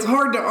 Although it's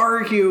hard to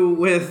argue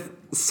with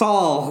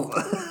Saul.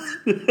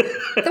 The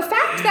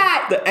fact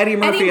that Eddie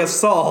Murphy as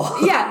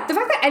Saul. Yeah, the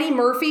fact that Eddie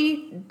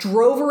Murphy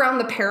drove around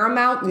the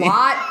Paramount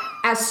lot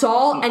as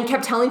Saul and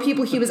kept telling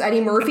people he was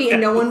Eddie Murphy and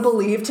no one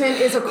believed him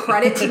is a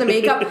credit to the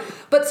makeup.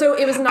 But so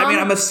it was not.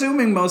 I'm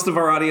assuming most of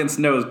our audience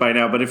knows by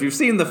now, but if you've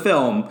seen the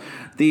film,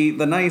 the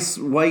nice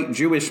white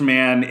Jewish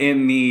man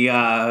in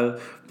the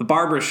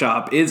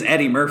barbershop is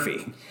Eddie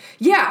Murphy.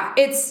 Yeah,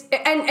 it's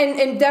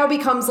and that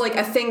becomes like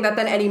a thing that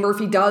then Eddie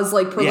Murphy does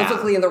like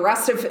prolifically in the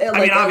rest of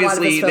like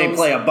obviously they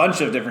play a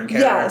bunch of different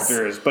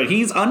characters, but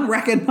he's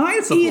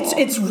unrecognizable.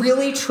 It's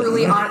really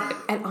truly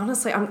and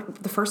honestly,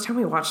 the first time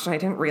we watched it, I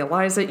didn't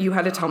realize it. You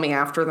had to tell me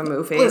after the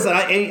movie. Listen,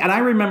 I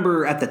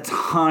remember at the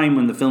time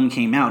when the film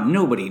came out,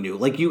 nobody knew.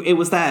 Like it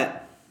was that.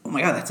 Oh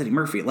my God, that's Eddie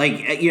Murphy.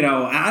 Like,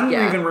 I don't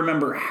even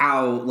remember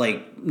how,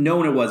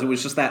 known it was. It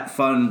was just that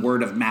fun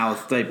word of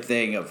mouth type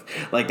thing of,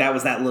 that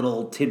was that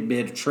little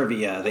tidbit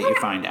trivia that you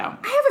find out.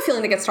 I have a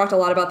feeling it gets talked a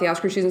lot about the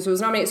Oscar season. So it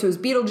was nominated. So it was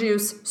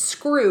Beetlejuice,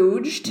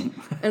 Scrooged,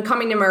 and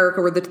Coming to America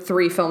were the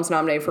 3 films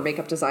nominated for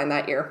makeup design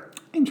that year.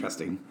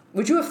 Interesting.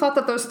 Would you have thought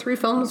that those 3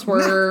 films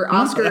were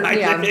Oscar?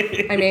 Yeah,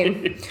 I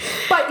mean,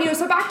 but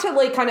so back to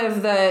like kind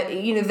of the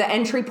the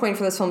entry point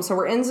for this film. So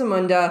we're in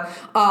Zamunda.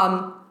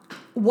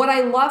 What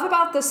I love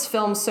about this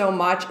film so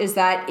much is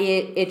that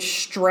its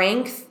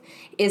strength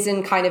is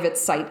in kind of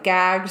its sight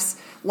gags,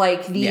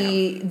 like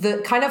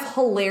the kind of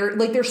hilarious.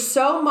 Like there's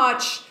so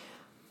much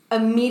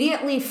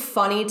immediately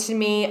funny to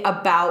me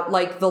about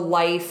like the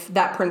life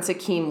that Prince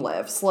Akeem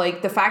lives,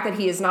 like the fact that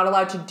he is not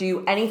allowed to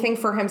do anything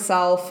for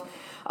himself.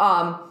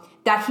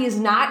 That he is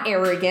not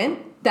arrogant,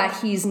 that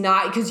he's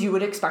not, because you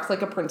would expect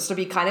like a prince to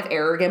be kind of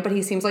arrogant, but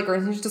he seems like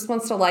he just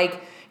wants to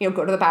like,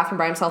 go to the bathroom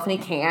by himself and he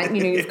can't.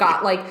 You've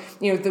got like,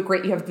 you have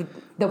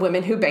the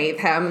women who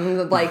bathe him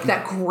and like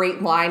that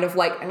great line of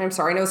like, and I'm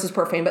sorry, I know this is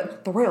profane,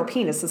 but the royal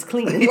penis is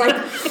clean.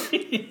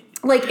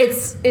 Like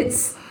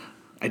it's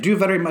I do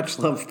very much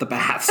love the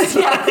baths.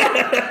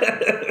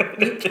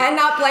 You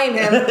cannot blame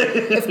him.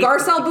 If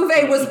Garcelle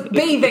Bouvet was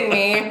bathing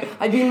me,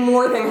 I'd be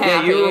more than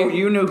happy. Yeah,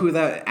 you knew who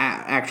that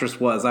actress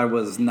was. I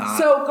was not.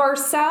 So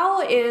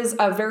Garcelle is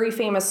a very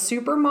famous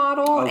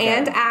supermodel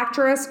and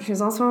actress.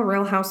 She's also a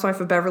Real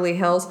Housewife of Beverly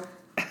Hills.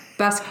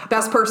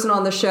 Best person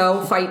on the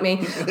show. Fight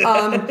me.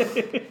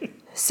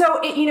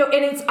 So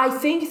and it's. I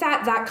think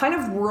that kind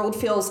of world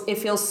feels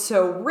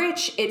so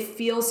rich. It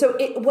feels so.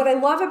 What I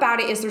love about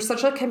it is there's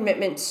such a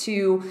commitment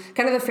to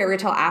kind of the fairy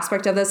tale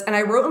aspect of this. And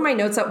I wrote in my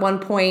notes at one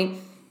point,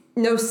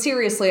 no,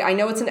 seriously, I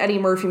know it's an Eddie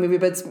Murphy movie,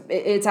 but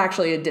it's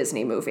actually a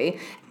Disney movie.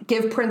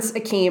 Give Prince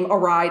Akeem a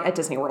ride at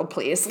Disney World,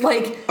 please.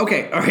 Like,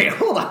 okay, all right,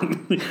 hold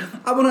on.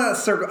 I want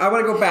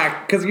to go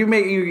back because you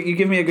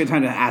give me a good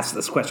time to ask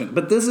this question.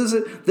 But this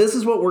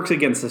is what works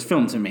against this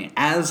film to me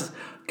as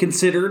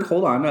considered.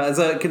 Hold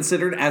on,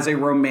 considered as a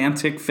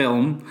romantic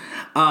film.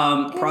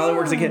 Probably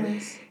works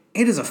against.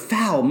 It is a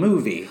foul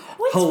movie.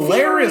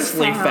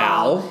 Hilariously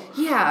foul.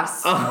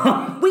 Yes.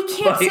 We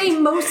can't say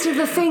most of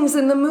the things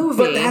in the movie.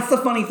 But that's the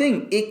funny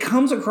thing. It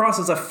comes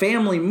across as a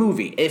family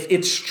movie. If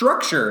its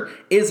structure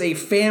is a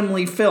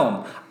family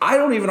film, I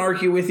don't even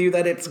argue with you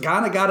that it's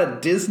kind of got a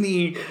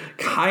Disney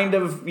kind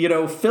of,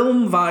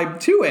 film vibe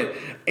to it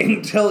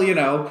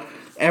until,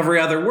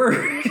 every other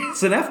word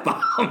is an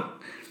F-bomb.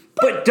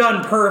 But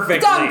done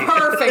perfectly.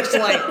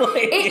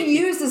 It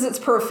uses its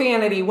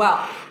profanity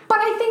well. But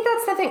I think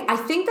that's the thing. I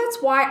think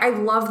that's why I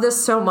love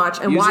this so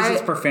much, and uses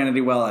its profanity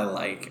well.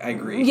 I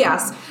agree.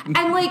 Yes,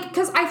 and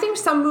because I think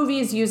some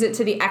movies use it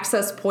to the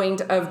excess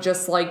point of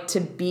just to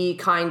be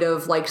kind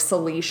of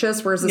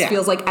salacious, whereas this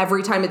feels like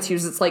every time it's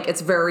used,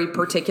 it's very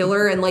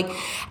particular and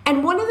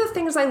And one of the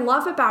things I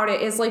love about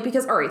it is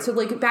because all right, so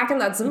back in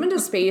that Zamunda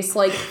space,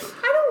 I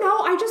don't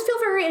know, I just feel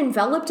very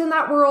enveloped in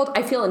that world.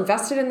 I feel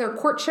invested in their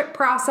courtship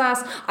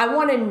process. I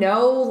want to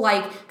know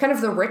kind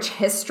of the rich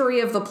history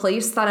of the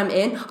place that I'm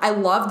in. I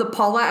love the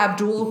Paula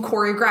Abdul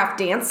choreographed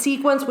dance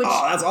sequence, which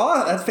that's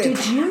fantastic.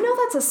 Did you know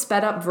that's a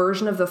sped up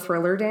version of the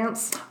Thriller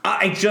dance?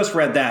 I just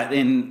read that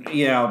in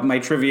my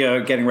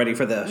trivia getting ready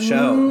for the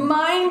show.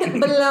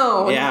 Mind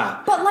blown.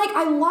 Yeah. But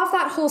I love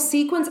that whole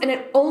sequence, and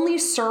it only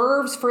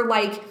serves for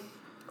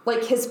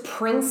his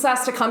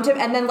princess to come to him,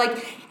 and then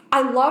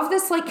I love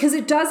this because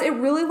it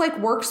really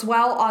works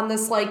well on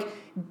this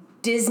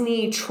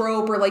Disney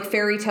trope or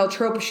fairy tale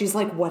trope. She's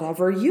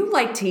whatever you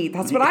like to eat,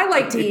 that's what I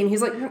like to eat. And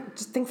he's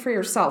just think for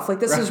yourself.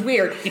 This is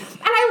weird. And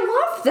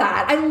I love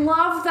that. I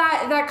love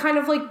that kind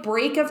of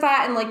break of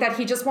that, and that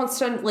he just wants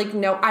to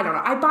no, I don't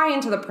know. I buy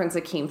into the Prince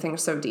Akeem thing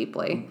so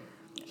deeply.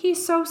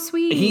 He's so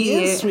sweet. He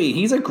is sweet.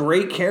 He's a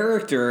great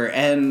character,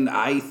 and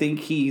I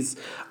think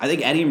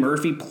Eddie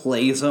Murphy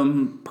plays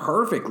him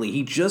perfectly.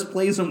 He just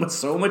plays him with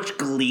so much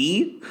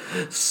glee,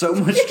 so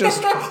much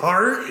just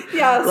heart.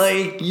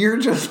 Yes. You're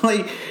just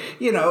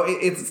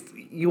it's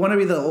you want to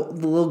be the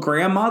little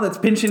grandma that's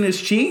pinching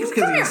his cheeks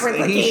because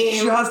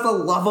he's just a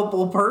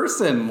lovable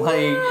person.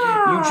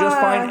 You just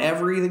find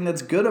everything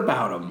that's good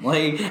about him.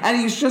 And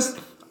he's just.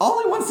 All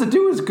he wants to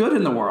do is good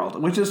in the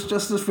world, which is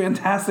just as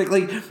fantastic.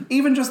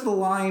 Even just the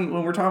line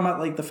when we're talking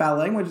about the foul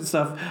language and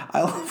stuff,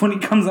 I love when he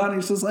comes out and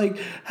he's just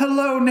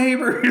hello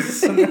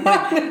neighbors. And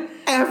they're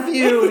F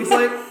you. And he's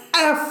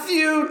F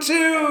you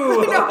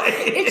too.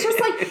 It's just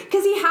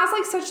because he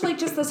has such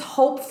just this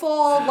hopeful,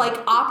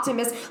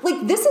 optimist.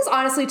 This is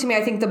honestly to me,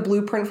 I think the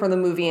blueprint for the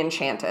movie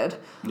Enchanted.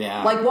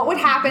 Yeah. What would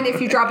happen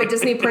if you drop a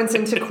Disney prince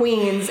into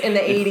Queens in the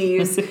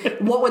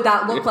 80s? What would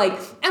that look like?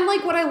 And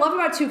what I love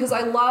about it too, because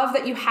I love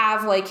that you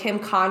have him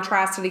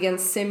contrasted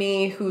against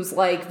Simi, who's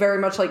very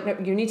much no,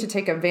 you need to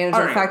take advantage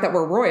of the fact that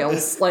we're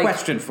royals.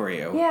 Question for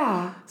you.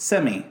 Yeah.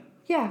 Simi.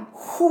 Yeah.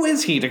 Who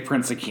is he to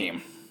Prince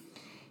Akeem?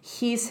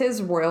 He's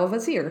his royal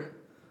vizier.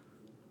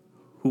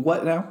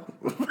 What now?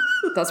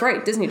 That's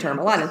right, Disney term,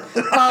 Aladdin.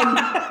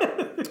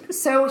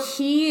 So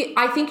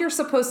I think you're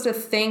supposed to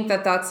think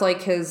that that's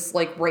his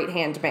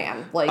right-hand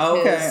man.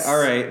 Okay, all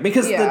right.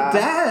 Because the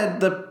dad,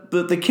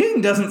 the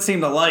king doesn't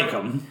seem to like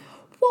him.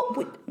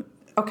 Well,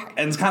 okay.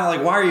 And it's kind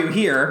of why are you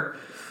here?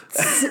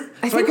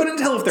 I couldn't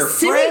tell if they're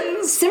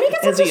friends. Simi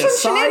gets up to some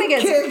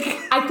shenanigans. Kick?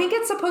 I think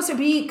it's supposed to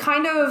be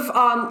kind of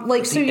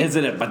is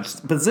it a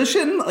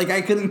position?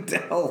 I couldn't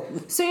tell.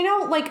 So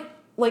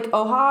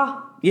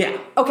Oha, Yeah.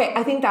 Okay,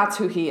 I think that's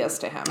who he is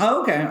to him.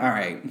 Oh, okay. All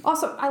right.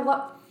 Also, I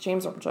love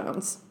James Earl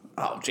Jones.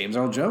 Oh, James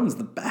Earl Jones,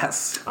 the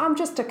best. I'm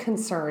just a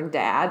concerned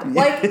dad.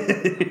 Like,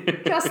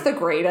 just the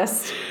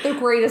greatest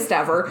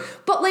ever.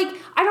 But, like,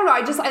 I don't know.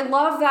 I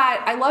love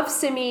that. I love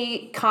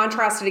Simi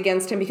contrasted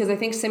against him because I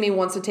think Simi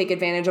wants to take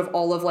advantage of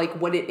all of, like,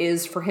 what it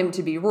is for him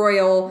to be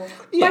royal.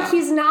 Yeah. But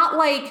he's not,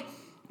 like,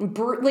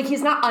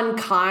 he's not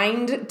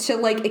unkind to,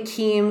 like,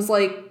 Akeem's,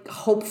 like,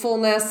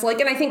 hopefulness. Like,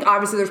 and I think,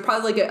 obviously, there's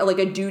probably, like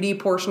a duty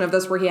portion of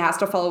this where he has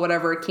to follow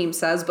whatever Akeem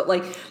says. But,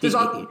 like, there's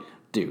all...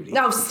 Duty.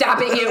 No, stop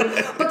it,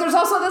 you. But there's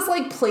also this,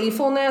 like,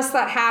 playfulness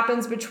that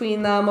happens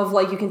between them of,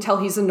 like, you can tell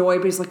he's annoyed,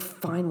 but he's like,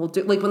 fine, we'll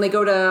do... Like, when they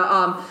go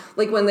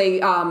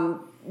to,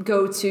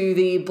 go to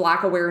the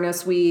Black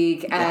Awareness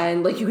Week,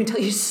 and, like, you can tell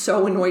he's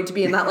so annoyed to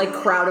be in that, like,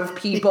 crowd of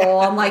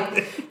people, and,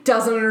 like,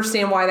 doesn't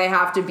understand why they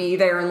have to be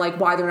there, and, like,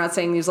 why they're not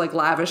saying these, like,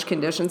 lavish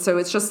conditions. So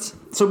it's just...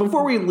 So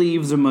before we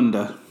leave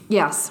Zamunda...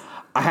 Yes.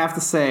 I have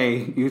to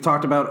say, you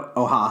talked about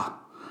Oha.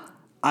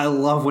 I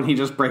love when he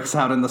just breaks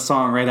out in the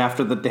song right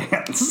after the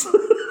dance.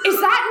 Is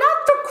that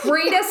not the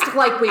greatest,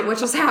 like, wait, what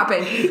just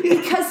happened?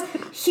 Because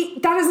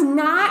that is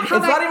not how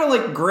it's not even,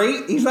 like,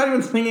 great. He's not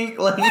even singing,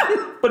 like,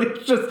 but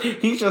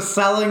he's just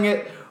selling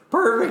it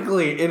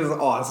perfectly. It is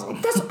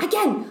awesome. That's,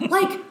 again,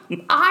 like,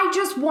 I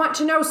just want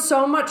to know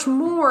so much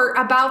more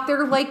about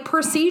their, like,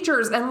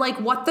 procedures and, like,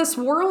 what this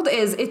world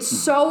is. It's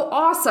so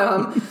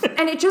awesome.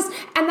 And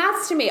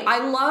that's, to me,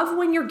 I love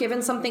when you're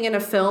given something in a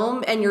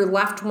film and you're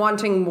left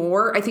wanting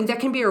more. I think that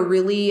can be a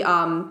really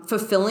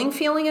fulfilling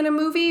feeling in a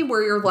movie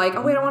where you're like,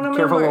 oh, wait, I want to know more.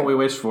 Careful what we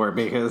wish for,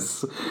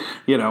 because,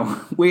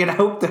 we had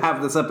hoped to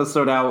have this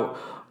episode out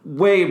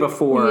way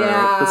before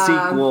the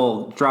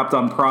sequel dropped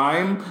on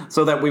Prime,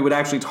 so that we would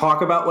actually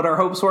talk about what our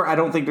hopes were. I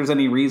don't think there's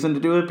any reason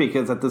to do it,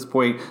 because at this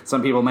point,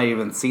 some people may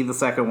even see the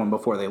second one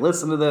before they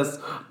listen to this,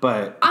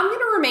 but... I'm going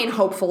to remain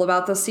hopeful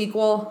about the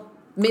sequel,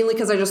 mainly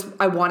because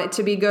I want it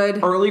to be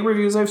good. Early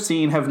reviews I've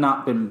seen have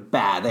not been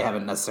bad. They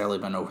haven't necessarily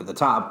been over the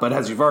top, but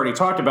as you've already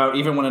talked about,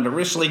 even when it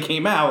originally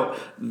came out,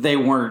 they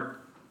weren't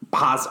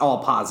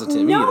all positive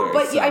either. No,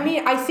 but so. I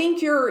mean, I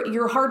think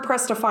you're hard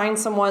pressed to find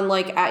someone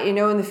like, in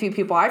the few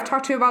people I've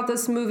talked to about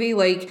this movie,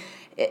 like,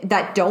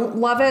 that don't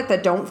love it,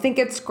 that don't think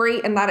it's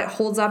great, and that it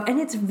holds up. And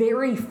it's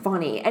very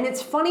funny. And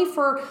it's funny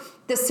for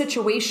the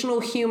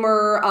situational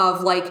humor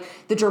of, like,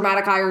 the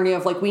dramatic irony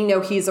of, like, we know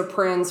he's a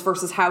prince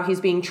versus how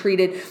he's being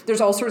treated. There's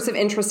all sorts of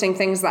interesting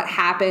things that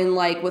happen,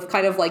 like, with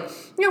kind of, like,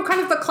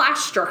 kind of the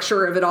class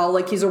structure of it all.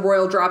 Like, he's a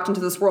royal dropped into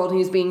this world and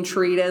he's being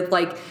treated,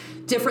 like,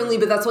 differently,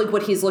 but that's, like,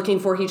 what he's looking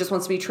for. He just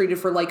wants to be treated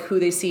for, like, who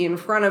they see in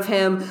front of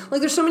him. Like,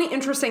 there's so many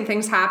interesting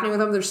things happening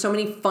with him. There's so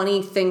many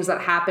funny things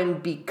that happen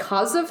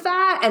because of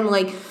that. And,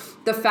 like,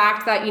 the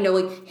fact that,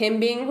 like, him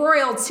being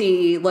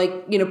royalty,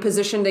 like,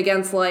 positioned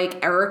against,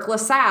 like, Eric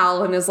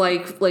LaSalle and his,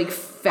 like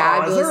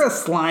fabulous... is there a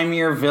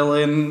slimier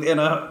villain in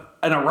a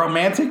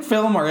romantic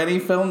film or any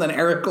film than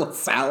Eric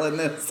LaSalle in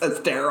this as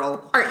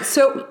Daryl? All right,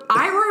 so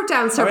I wrote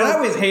down several... I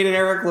always hated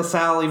Eric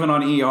LaSalle, even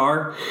on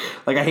ER.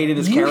 Like, I hated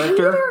his character.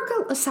 You hated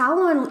Eric LaSalle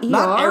on ER?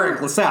 Not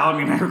Eric LaSalle. I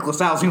mean, Eric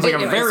LaSalle seems like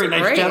a very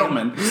nice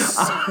gentleman.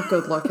 So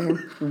good looking.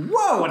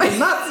 Whoa, I did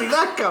not see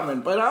that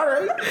coming, but all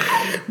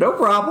right. No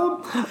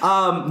problem.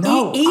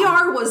 No.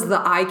 ER was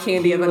the eye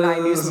candy of the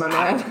 90s, my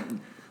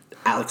man.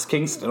 Alex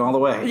Kingston all the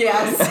way.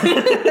 Yes.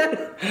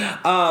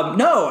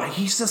 No,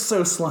 he's just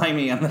so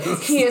slimy on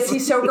this. He is.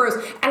 He's so gross.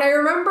 And I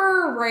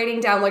remember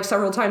writing down, like,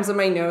 several times in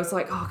my notes,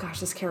 like, oh gosh,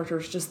 this character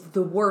is just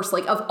the worst.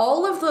 Like, of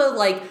all of the,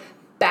 like,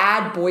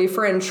 bad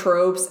boyfriend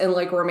tropes and,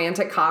 like,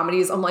 romantic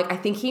comedies, I'm like, I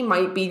think he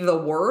might be the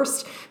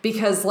worst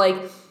because, like,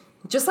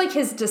 just, like,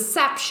 his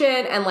deception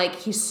and, like,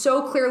 he's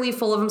so clearly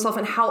full of himself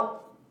and how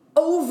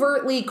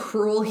overtly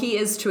cruel he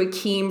is to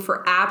Akeem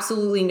for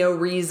absolutely no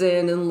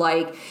reason, and,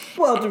 like...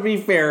 Well, to be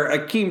fair,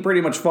 Akeem pretty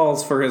much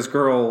falls for his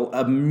girl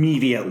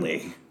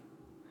immediately.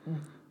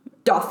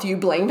 Doth you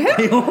blame him?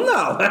 I don't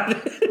know.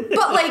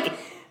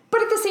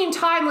 But at the same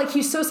time, like,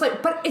 he's so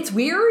slight. But it's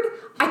weird.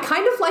 I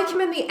kind of like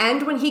him in the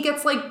end when he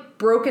gets, like,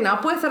 broken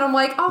up with, and I'm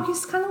like, oh,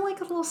 he's kind of,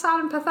 like, a little sad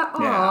and pathetic.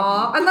 Aww.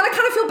 Yeah. And then I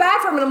kind of feel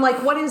bad for him, and I'm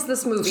like, what is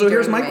this movie So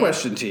here's my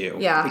question to you.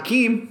 Yeah.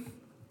 Akeem...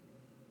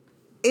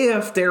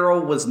 If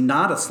Daryl was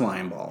not a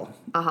slimeball,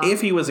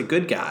 if he was a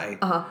good guy,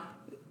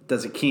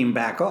 does Akeem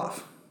back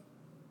off?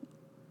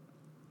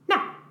 No.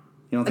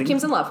 You don't think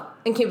Akeem's in love.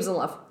 And Akeem's in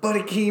love. But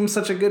Akeem's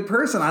such a good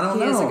person. I don't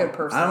know. He is a good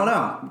person. I don't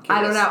know.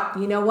 I don't know.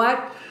 You know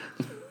what?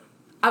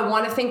 I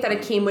want to think that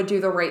Akeem would do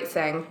the right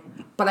thing,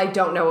 but I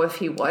don't know if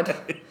he would.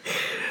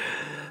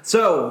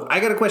 So, I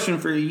got a question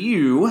for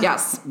you.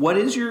 Yes.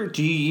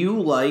 Do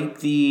you like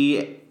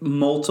the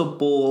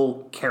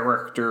multiple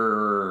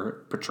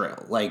character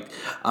portrayal. Like,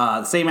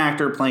 the same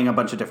actor playing a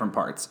bunch of different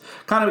parts.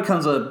 Kind of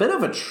becomes a bit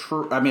of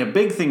a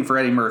big thing for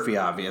Eddie Murphy,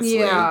 obviously.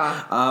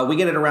 Yeah. We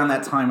get it around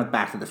that time with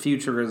Back to the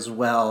Future as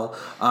well.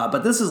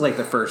 But this is like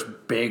the first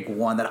big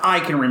one that I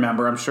can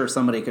remember. I'm sure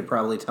somebody could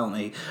probably tell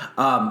me.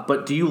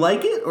 But do you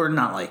like it or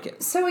not like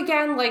it? So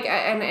again, like,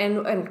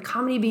 and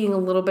comedy being a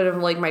little bit of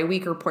like my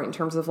weaker point in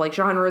terms of like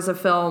genres of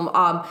film,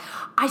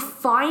 I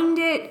find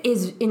it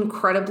is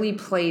incredibly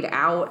played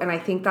out, and I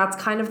think that's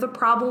kind of the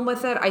problem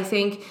with it. I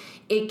think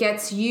it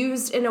gets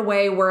used in a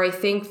way where I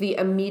think the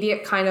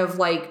immediate kind of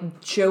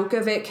like joke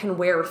of it can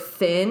wear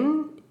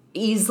thin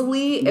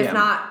easily, if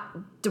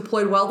not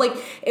deployed well. Like,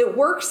 it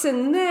works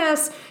in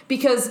this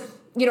because,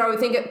 you know, I would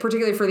think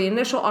particularly for the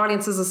initial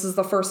audiences, this is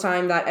the first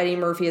time that Eddie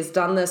Murphy has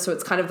done this, so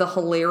it's kind of the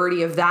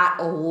hilarity of that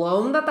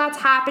alone that's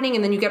happening,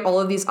 and then you get all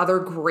of these other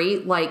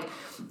great, like,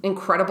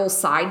 incredible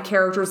side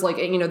characters, like,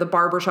 you know, the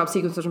barbershop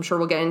sequence, which I'm sure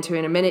we'll get into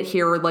in a minute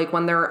here, like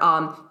when they're,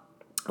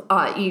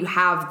 you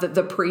have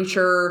the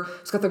preacher,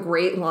 it's got the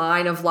great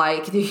line of,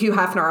 like, Hugh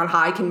Hefner on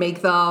high can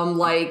make them,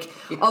 like,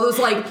 all those,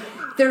 like,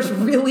 there's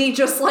really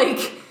just,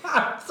 like...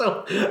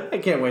 So I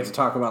can't wait to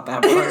talk about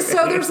that part.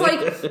 So there's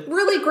like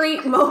really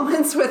great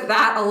moments with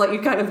that. I'll let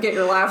you kind of get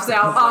your laughs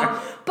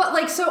out. But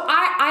like, so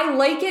I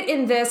like it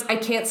in this. I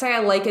can't say I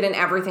like it in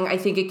everything. I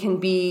think it can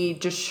be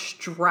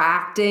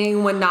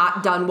distracting when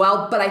not done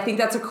well. But I think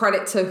that's a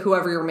credit to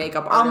whoever your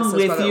makeup artist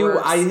is. I'm with you.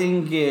 I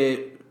think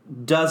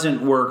it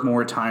doesn't work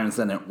more times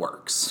than it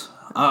works.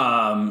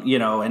 You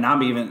know, and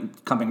I'm even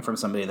coming from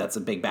somebody that's a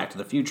big Back to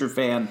the Future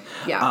fan.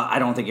 Yeah. I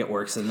don't think it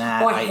works in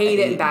that. Oh, I hate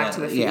it in Back to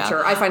the Future.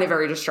 Yeah. I find it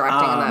very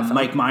distracting in that film.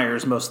 Mike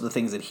Myers, most of the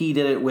things that he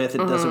did it with, it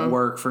doesn't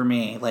work for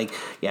me. Like,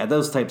 yeah,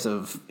 those types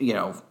of, you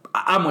know,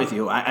 I'm with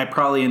you. I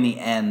probably in the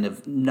end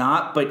of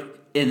not, but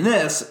in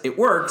this, it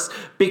works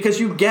because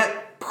you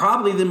get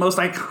probably the most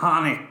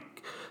iconic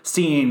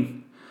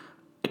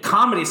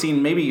comedy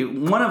scene, maybe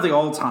one of the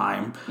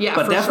all-time,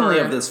 but definitely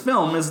of this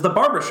film, is the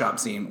barbershop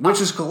scene, which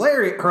is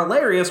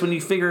hilarious when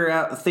you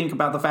think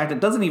about the fact it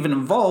doesn't even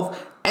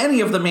involve any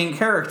of the main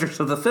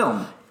characters of the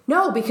film.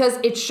 No, because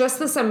it's just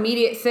this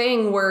immediate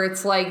thing where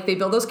it's like they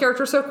build those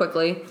characters so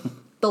quickly,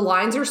 the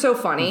lines are so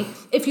funny.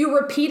 If you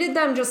repeated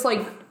them just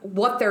like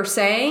what they're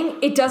saying,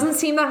 it doesn't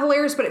seem that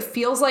hilarious, but it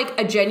feels like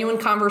a genuine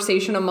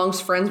conversation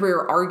amongst friends where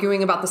you're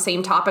arguing about the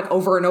same topic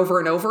over and over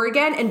and over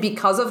again. And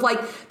because of like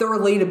the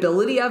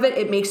relatability of it,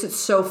 it makes it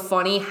so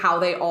funny how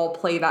they all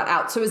play that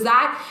out. So is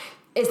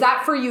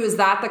that for you? Is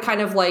that the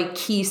kind of like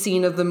key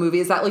scene of the movie?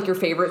 Is that like your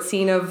favorite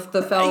scene of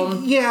the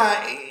film?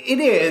 Yeah, it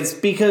is,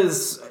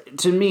 because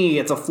to me,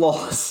 it's a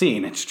flawless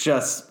scene. It's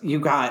just, you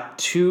got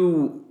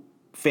two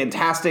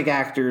fantastic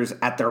actors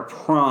at their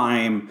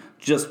prime,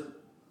 just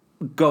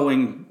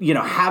going, you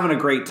know, having a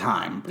great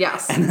time.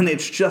 Yes. And then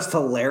it's just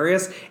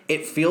hilarious.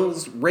 It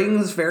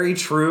rings very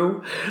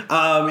true.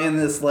 In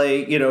this,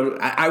 like, you know,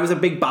 I was a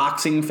big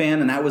boxing fan,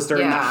 and that was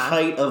during the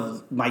height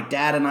of my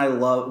dad and I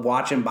love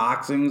watching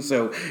boxing.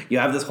 So you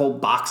have this whole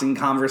boxing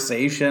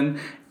conversation.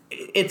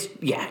 It's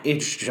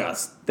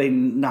just, they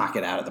knock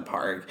it out of the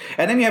park.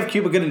 And then you have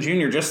Cuba Gooding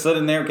Jr. just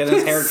sitting there getting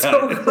his hair cut.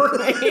 So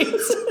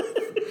great.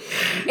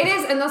 It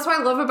is, and that's what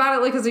I love about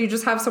it, like, because you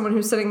just have someone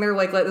who's sitting there,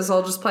 like, this is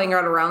all just playing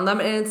out around them,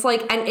 and it's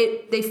like, and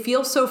they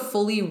feel so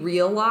fully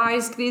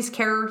realized, these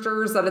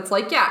characters, that it's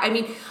like, yeah, I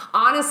mean,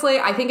 honestly,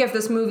 I think if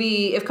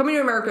Coming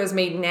to America is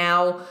made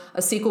now,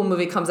 a sequel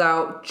movie comes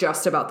out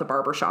just about the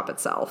barbershop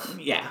itself.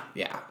 Yeah.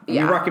 I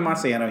mean, Rocky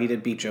Marciano, he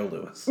did beat Joe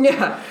Louis.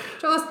 Yeah.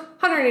 Joe Louis,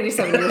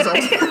 187 years old.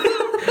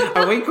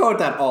 And we quote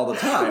that all the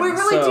time. We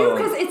really do,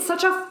 because it's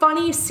such a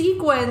funny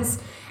sequence.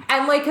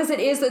 And, like, because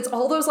it's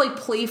all those, like,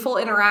 playful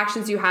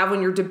interactions you have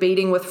when you're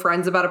debating with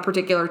friends about a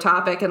particular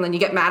topic, and then you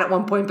get mad at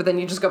one point, but then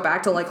you just go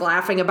back to, like,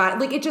 laughing about it.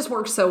 Like, it just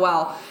works so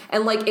well.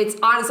 And, like, it's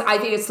honestly, I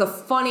think it's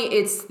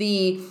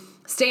the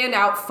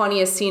standout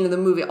funniest scene in the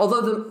movie.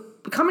 Although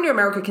the Coming to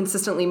America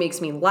consistently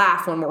makes me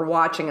laugh when we're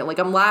watching it. Like,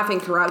 I'm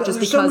laughing throughout just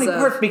because so many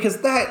parts,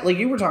 because that, like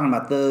you were talking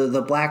about,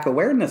 the Black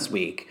Awareness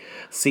Week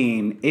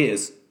scene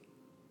is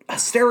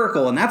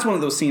hysterical, and that's one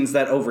of those scenes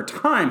that over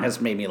time has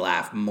made me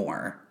laugh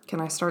more. Can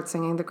I start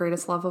singing The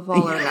Greatest Love of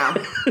All or no?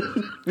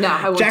 No,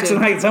 I won't. Jackson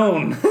Heights'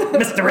 own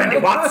Mr. Randy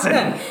Watson.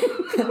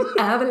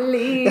 I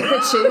believe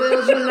the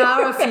children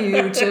are a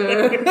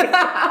future.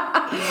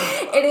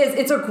 It is.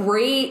 It's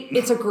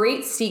a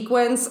great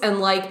sequence,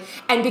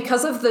 and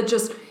because of the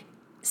just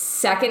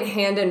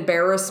secondhand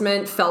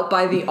embarrassment felt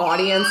by the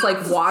audience,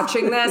 like,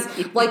 watching this,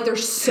 like, they're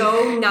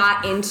so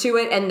not into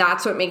it, and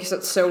that's what makes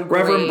it so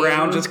great. Reverend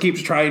Brown just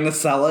keeps trying to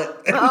sell it.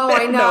 Oh,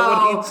 I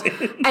know.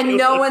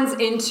 No one's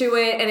into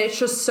it, and it's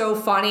just so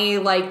funny,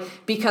 like,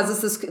 because it's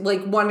this,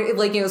 like, one,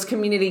 like, you know, this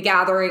community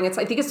gathering.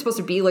 I think it's supposed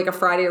to be like a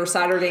Friday or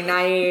Saturday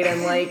night,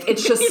 and, like,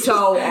 it's just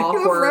so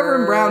awkward. You have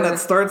Reverend Brown that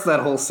starts that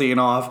whole scene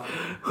off,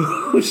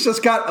 who's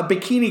just got a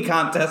bikini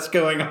contest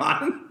going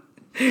on.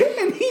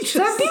 And he just...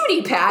 It's a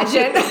beauty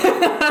pageant.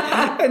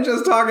 and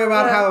just talking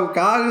about how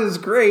God is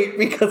great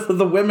because of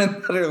the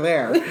women that are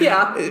there.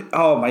 Yeah.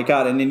 Oh, my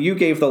God. And then you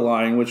gave the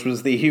line, which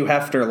was the Hugh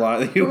Hefner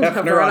line. Hugh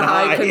Hefner on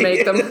high. Can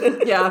make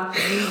them. Yeah.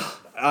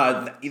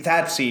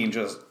 That scene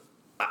just...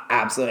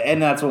 Absolutely.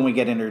 And that's when we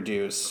get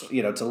introduced,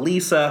 to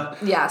Lisa.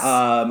 Yes.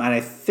 And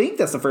I think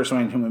that's the first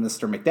one to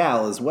Mr.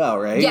 McDowell as well,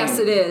 right? Yes,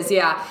 it is.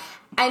 Yeah.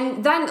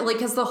 And then,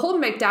 because the whole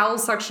McDowell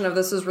section of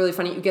this is really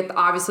funny. You get,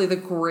 obviously, the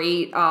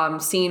great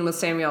scene with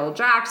Samuel L.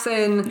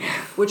 Jackson,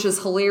 which is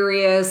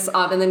hilarious,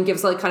 and then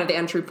gives, kind of the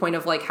entry point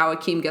of, how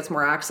Akeem gets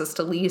more access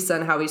to Lisa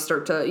and how they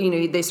start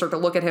to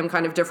look at him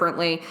kind of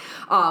differently.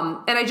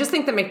 And I just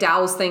think the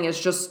McDowell's thing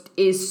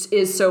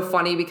is so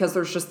funny because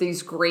there's just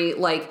these great,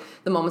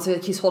 the moments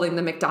he's holding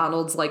the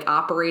McDonald's,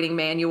 operating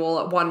manual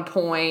at one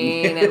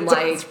point. And,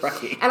 That's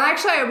right. And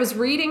actually, I was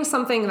reading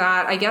something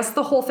that I guess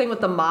the whole thing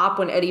with the mop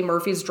when Eddie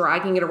Murphy's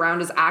dragging it around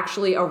is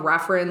actually a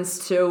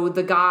reference to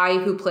the guy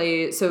who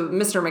plays,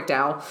 Mr.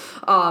 McDowell.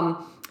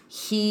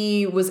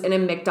 He was in a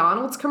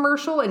McDonald's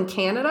commercial in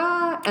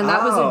Canada, and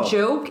that was a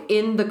joke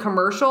in the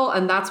commercial,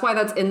 and that's why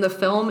that's in the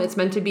film. It's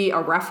meant to be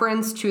a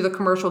reference to the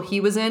commercial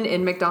he was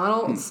in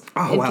McDonald's.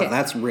 Oh, wow,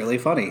 that's really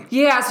funny.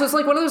 Yeah, so it's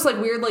one of those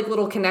weird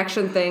little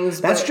connection things.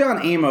 That's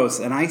John Amos,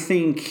 and I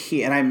think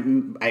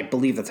I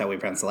believe that's how we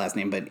pronounce the last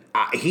name, but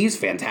he's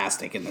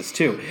fantastic in this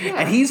too.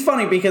 Yeah. And he's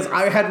funny because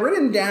I had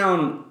written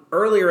down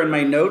earlier in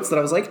my notes that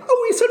I was like,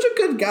 oh, he's such a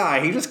good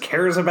guy. He just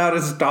cares about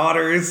his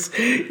daughters,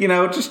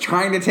 just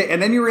trying to take...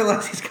 And then you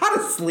realize he's kind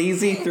of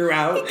sleazy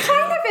throughout. He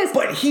kind of is.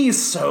 But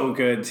he's so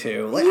good,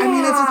 too. I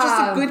mean, it's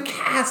just a good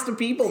cast of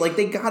people.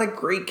 They got a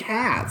great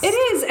cast. It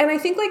is. And I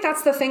think,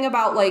 that's the thing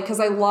about, because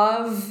I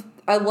love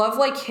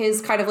his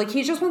kind of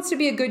he just wants to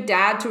be a good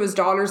dad to his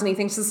daughters, and he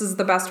thinks this is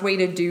the best way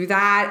to do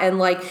that,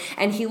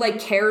 and he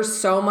cares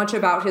so much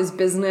about his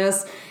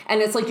business, and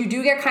it's you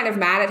do get kind of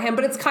mad at him,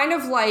 but it's kind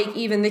of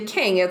even The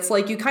King. It's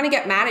you kind of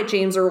get mad at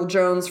James Earl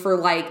Jones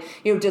for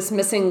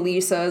dismissing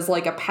Lisa as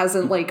a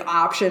peasant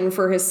option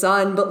for his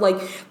son, but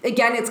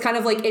again, it's kind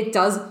of it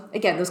does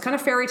again those kind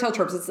of fairy tale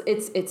tropes.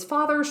 It's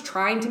fathers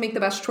trying to make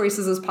the best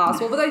choices as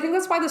possible, but I think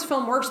that's why this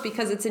film works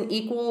because it's an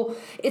equal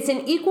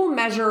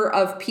measure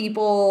of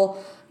people.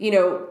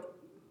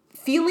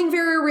 Feeling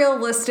very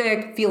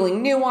realistic,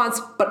 feeling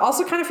nuanced, but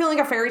also kind of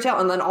feeling a fairy tale,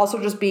 and then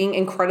also just being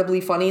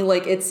incredibly funny.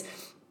 It's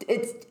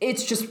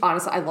just,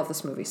 honestly, I love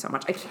this movie so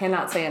much. I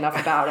cannot say enough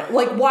about it.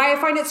 Why I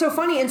find it so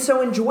funny and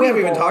so enjoyable. We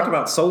haven't even talked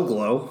about Soul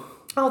Glow.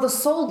 Oh, the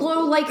Soul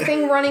Glow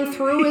thing running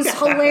through is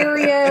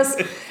hilarious.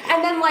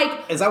 And then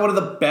is that one of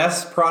the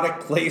best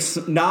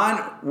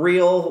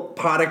non-real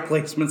product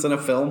placements in a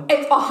film?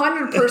 It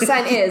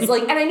 100% is.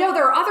 And I know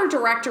there are other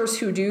directors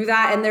who do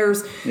that, and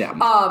there's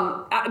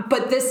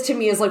but this to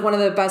me is one of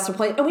the best to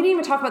play. And we didn't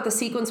even talk about the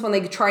sequence when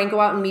they try and go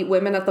out and meet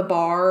women at the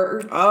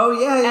bar. Oh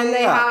yeah, and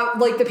they have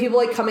the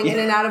people coming in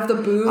and out of the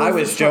booth. I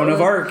was Joan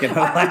of Arc in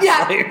her last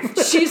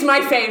life. She's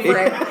my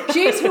favorite.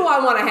 She's who I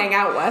want to hang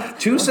out with.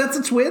 Two sets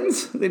of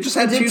twins. They just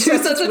had two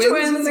sets of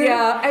twins in there.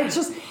 Yeah, it's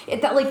just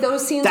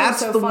those scenes are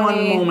so funny. That's the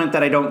one moment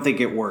that I don't think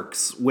it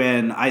works,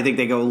 when I think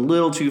they go a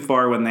little too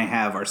far when they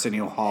have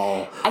Arsenio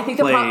Hall. I think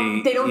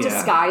they don't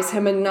disguise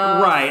him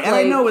enough. Right, and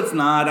I know it's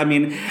not. I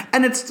mean,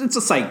 and it's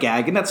a sight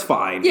gag, and that's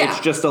fine. Yeah.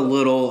 It's just a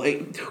little...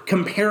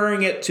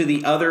 comparing it to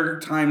the other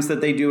times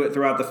that they do it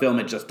throughout the film,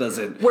 it just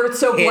doesn't... Where it's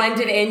so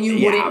blended in,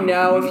 you wouldn't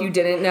know if you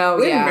didn't know.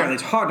 We haven't barely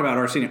talked about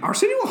Arsenio.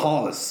 Arsenio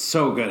Hall is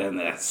so good in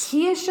this.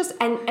 He is just...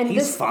 and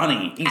he's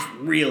funny. He's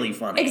really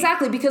funny.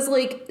 Exactly, because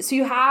so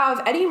you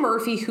have Eddie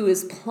Murphy, who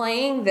is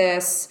playing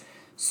this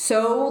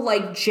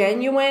so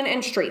genuine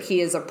and straight.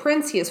 He is a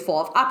prince. He is full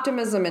of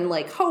optimism and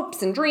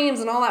hopes and dreams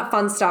and all that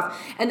fun stuff.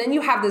 And then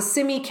you have this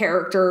Simi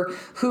character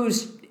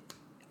who's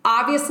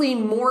obviously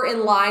more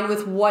in line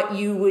with what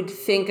you would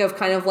think of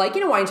kind of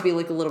wanting to be a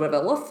little bit of a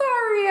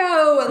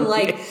Lothario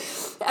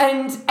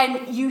and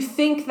and you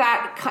think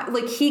that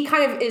he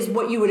kind of is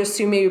what you would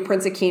assume maybe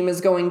Prince Akeem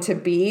is going to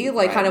be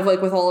kind of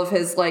with all of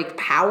his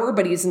power,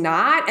 but he's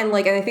not, and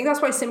and I think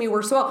that's why Simi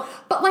works so well.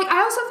 But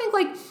I also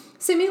think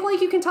Simi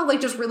you can tell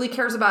just really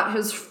cares about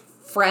his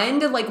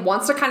friend and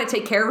wants to kind of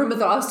take care of him,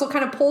 but also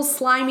kind of pulls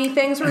slimy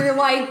things where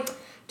you're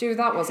dude,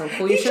 that wasn't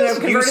cool. You should have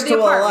converted the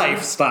apartment. A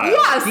lifestyle.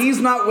 Yes.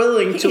 He's not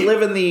willing to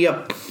live in the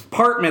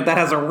apartment that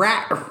has a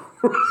rat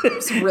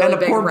really and a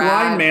poor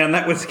blind man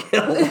that was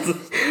killed.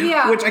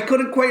 Yeah. Which I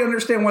couldn't quite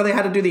understand why they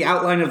had to do the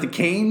outline of the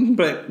cane,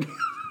 but...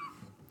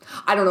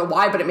 I don't know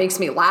why, but it makes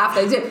me laugh.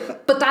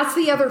 But that's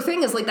the other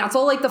thing is that's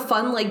all the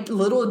fun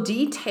little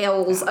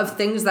details of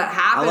things that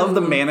happen. I love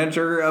the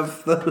manager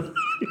of the...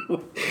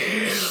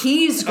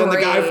 He's great. And the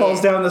guy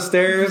falls down the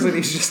stairs and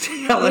he's just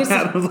yelling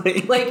at him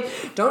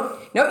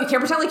no, you can't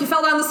pretend you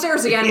fell down the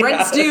stairs again.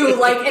 Rent's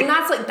due. And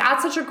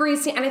that's such a great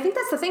scene. And I think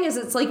that's the thing is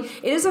it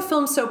is a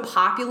film so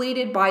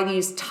populated by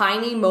these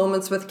tiny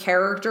moments with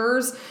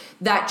characters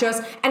that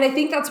just, and I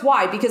think that's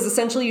why, because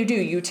essentially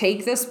you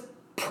take this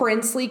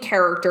princely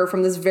character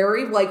from this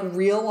very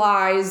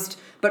realized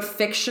but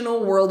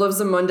fictional world of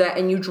Zamunda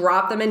and you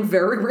drop them in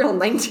very real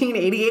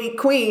 1988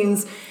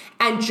 Queens.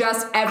 and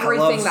just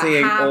everything I love that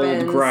seeing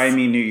happens. old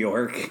grimy New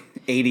York,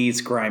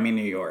 80s grimy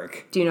New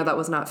York. Do you know that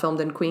was not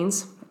filmed in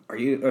Queens? Are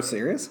you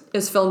serious? It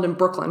was filmed in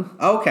Brooklyn.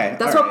 Okay.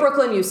 That's what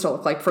Brooklyn used to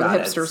look like for the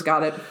hipsters.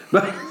 Got it.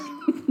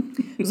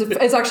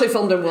 It's actually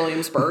filmed in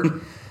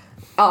Williamsburg.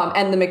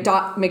 And the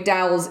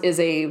McDowell's is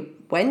a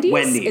Wendy's?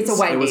 It's a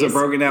Wendy's. It was a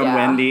broken down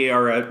Wendy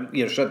or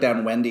a shut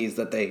down Wendy's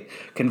that they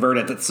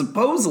converted. That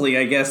supposedly,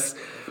 I guess,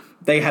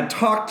 they had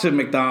talked to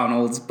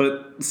McDonald's,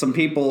 but some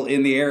people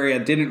in the area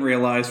didn't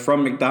realize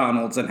from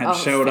McDonald's and had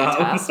showed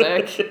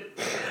fantastic.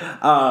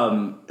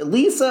 up.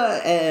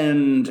 Lisa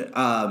and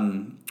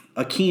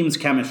Akeem's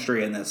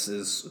chemistry in this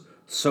is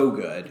so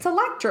good. It's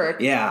electric.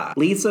 Yeah.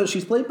 Lisa,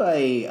 she's played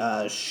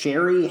by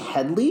Sherry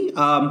Headley.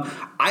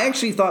 I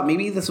actually thought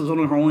maybe this was one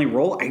of her only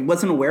role. I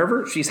wasn't aware of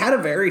her. She's had a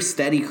very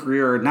steady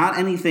career. Not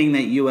anything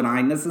that you and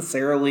I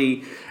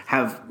necessarily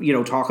have,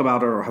 talk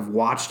about or have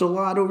watched a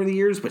lot over the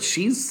years, but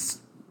she's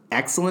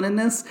excellent in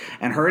this,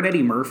 and her and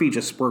Eddie Murphy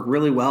just work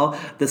really well.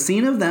 The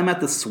scene of them at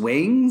the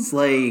swings,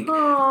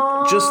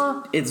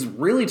 it's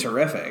really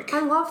terrific. I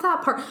love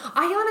that part.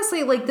 I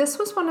honestly, this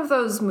was one of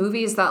those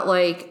movies that,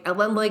 like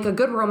a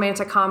good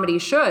romantic comedy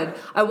should.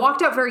 I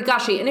walked out very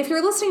gushy, and if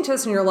you're listening to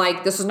this and you're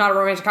like, this is not a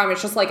romantic comedy,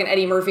 it's just like an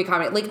Eddie Murphy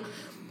comedy,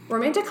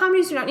 romantic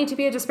comedies do not need to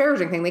be a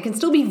disparaging thing. They can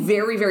still be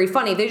very, very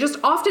funny. They just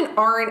often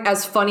aren't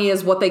as funny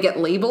as what they get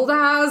labeled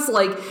as.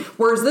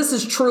 Whereas this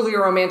is truly a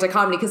romantic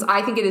comedy because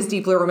I think it is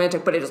deeply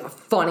romantic, but it is a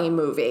funny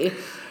movie.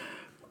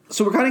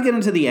 So we're kind of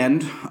getting to the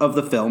end of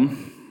the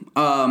film.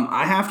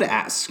 I have to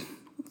ask,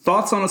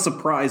 thoughts on A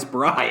Surprise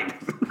Bride?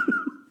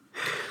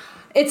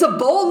 It's a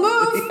bold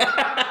move.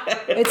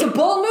 It's a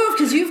bold move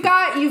because you've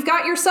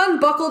got your son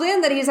buckled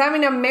in that he's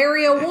having to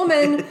marry a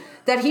woman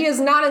that he is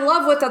not in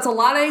love with. That's a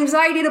lot of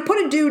anxiety to put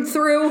a dude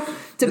through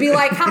to be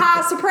like,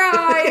 haha,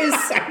 surprise.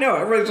 I know.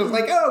 Everybody's just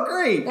like, oh,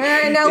 great. All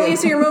right, now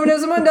Lisa, you're moving to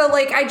Zamunda.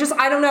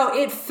 I don't know.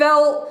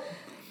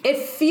 It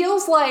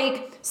feels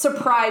like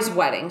surprise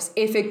weddings.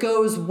 If it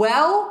goes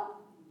well,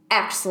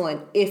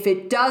 excellent. If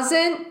it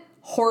doesn't,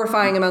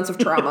 horrifying amounts of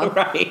trauma.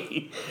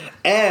 Right.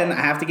 And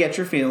I have to get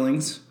your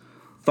feelings.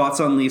 Thoughts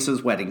on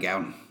Lisa's wedding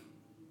gown?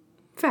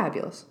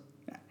 Fabulous.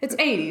 It's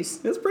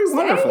 80s. It's pretty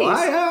wonderful.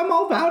 I'm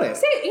all about it.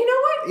 See, you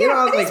know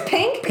what? Yeah, it's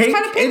pink. It's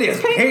kind of pink. It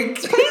is pink.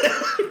 It's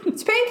pink.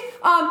 It's pink.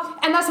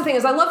 And that's the thing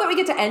is I love that we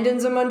get to end in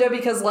Zamunda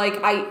because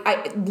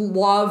I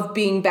love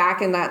being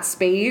back in that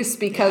space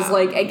because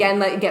again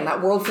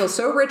that world feels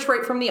so rich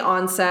right from the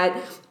onset.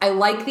 I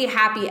like the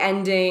happy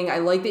ending. I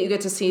like that you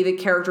get to see the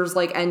characters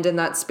end in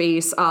that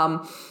space.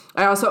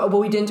 I also,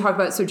 we didn't talk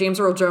about, so James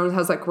Earl Jones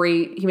has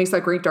he makes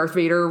that great Darth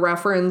Vader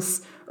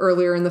reference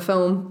earlier in the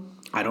film.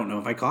 I don't know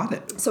if I caught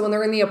it. So when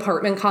they're in the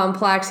apartment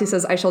complex, he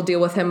says, I shall deal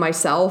with him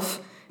myself.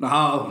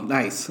 Oh,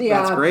 nice.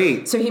 Yeah. That's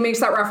great. So he makes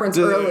that reference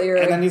earlier.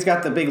 And then he's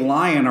got the big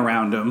lion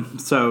around him.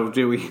 So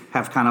do we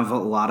have kind of a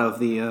lot of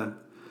the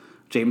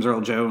James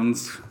Earl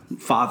Jones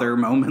father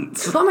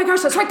moments? Oh my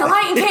gosh, that's right, the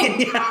Lion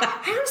King. Yeah.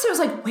 I honestly was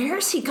like, where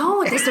is he going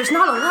with this? There's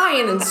not a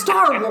lion in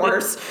Star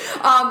Wars.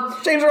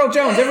 James Earl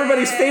Jones,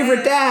 everybody's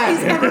favorite dad.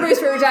 He's everybody's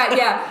favorite dad,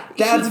 yeah.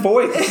 Dad's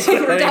voice.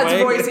 Anyway.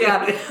 Dad's voice,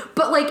 yeah.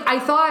 But I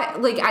thought,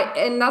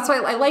 and that's why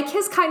I like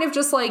his kind of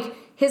just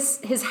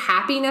his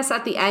happiness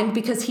at the end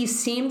because he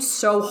seems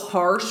so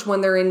harsh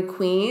when they're in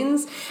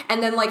Queens.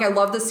 And then I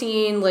love the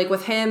scene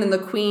with him and the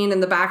Queen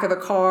in the back of the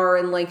car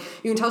and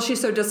you can tell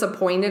she's so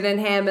disappointed in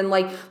him and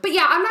but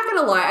yeah, I'm not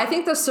gonna lie. I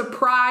think The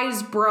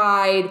Surprise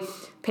Bride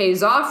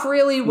pays off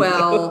really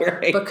well,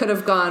 right. But could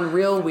have gone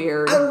real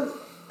weird.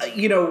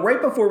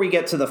 Right before we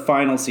get to the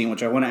final scene,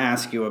 which I want to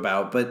ask you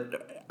about,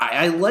 but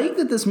I like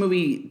that this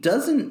movie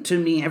doesn't, to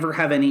me, ever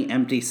have any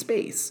empty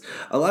space.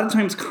 A lot of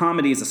times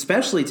comedies,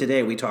 especially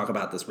today, we talk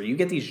about this, where you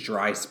get these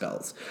dry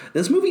spells.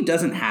 This movie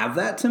doesn't have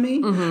that to me,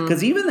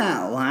 because even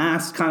that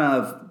last kind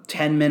of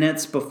 10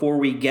 minutes before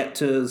we get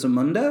to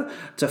Zamunda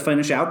to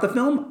finish out the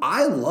film,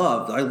 I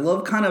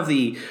love kind of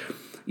the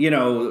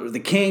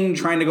king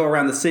trying to go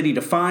around the city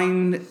to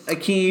find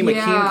Akeem.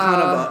 Yeah. Akeem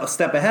kind of a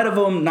step ahead of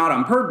him, not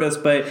on purpose,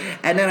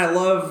 and then I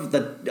love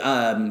the,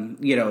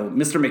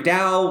 Mr.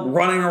 McDowell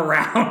running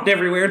around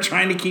everywhere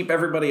trying to keep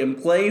everybody in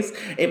place.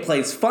 It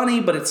plays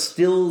funny, but it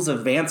still's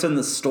advancing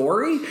the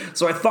story.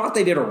 So I thought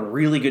they did a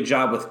really good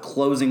job with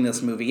closing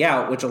this movie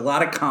out, which a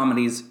lot of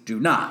comedies do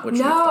not.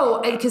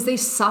 No, because they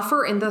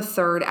suffer in the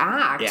third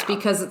act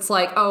because it's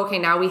okay,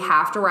 now we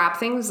have to wrap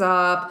things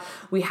up.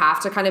 We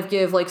have to kind of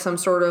give some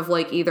sort of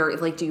either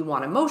do you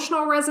want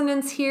emotional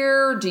resonance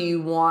here? Do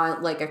you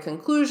want a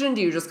conclusion?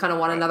 Do you just kind of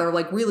want another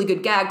really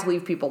good gag to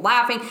leave people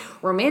laughing?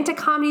 Romantic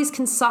comedies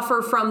can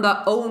suffer from the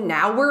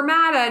now we're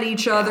mad at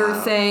each other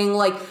thing.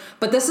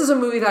 But this is a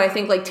movie that I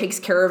think takes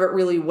care of it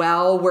really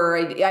well. Where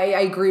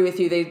I agree with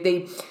you.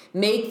 They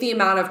make the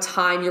amount of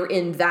time you're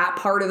in that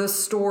part of the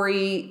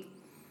story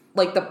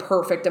the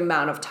perfect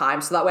amount of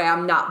time, so that way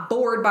I'm not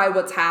bored by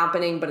what's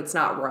happening, but it's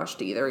not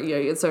rushed either.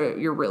 Yeah, so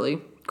you're really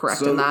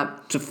correct in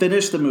that. To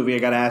finish the movie, I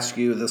got to ask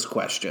you this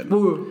question.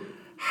 Ooh.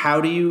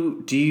 How do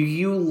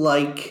you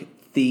like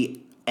the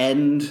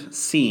end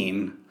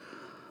scene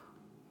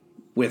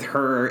with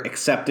her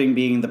accepting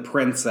being the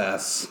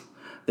princess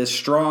this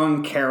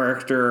strong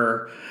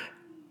character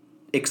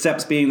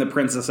accepts being the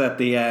princess at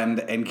the end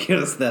and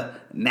gives the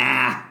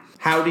nah.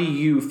 How do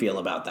you feel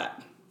about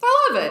that?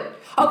 I love it.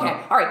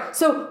 Okay, all right.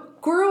 So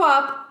grew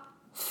up,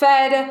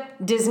 fed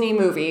Disney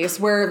movies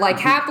where like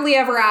happily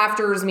ever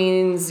afters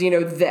means,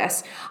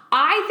 this.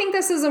 I think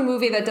this is a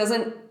movie that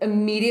doesn't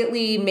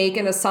immediately make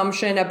an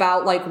assumption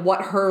about like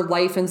what her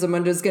life in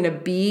Zamunda is going to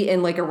be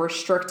in like a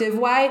restrictive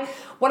way.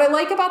 What I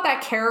like about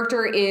that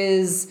character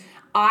is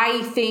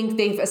I think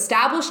they've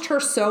established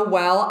her so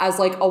well as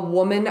like a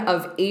woman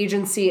of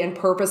agency and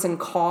purpose and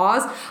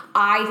cause.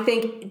 I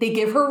think they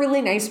give her a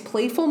really nice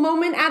playful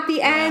moment at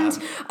the end.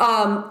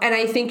 And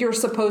I think you're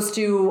supposed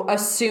to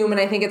assume, and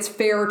I think it's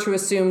fair to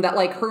assume that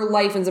like her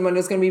life in Zamunda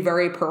is going to be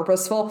very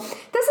purposeful.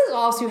 This is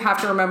also, you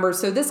have to remember,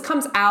 so this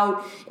comes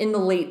out in the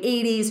late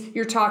 80s.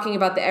 You're talking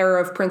about the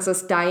era of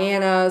Princess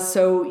Diana.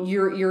 So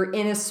you're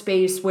in a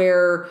space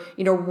where,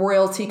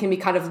 royalty can be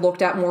kind of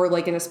looked at more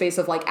like in a space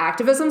of like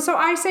activism. So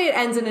I say it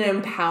ends in an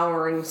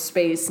empowering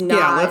space.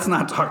 Yeah, let's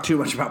not talk too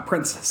much about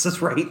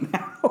princesses right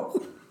now.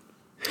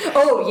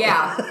 Oh,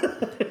 yeah.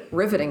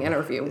 Riveting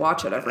interview.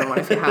 Watch it, everyone,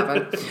 if you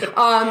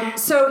haven't.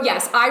 So,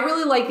 yes, I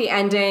really like the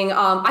ending.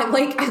 I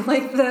like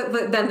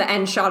the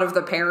end shot of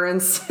the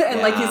parents.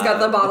 And, like, he's got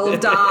the bottle of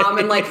Dom.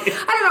 And, like, I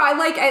don't know. I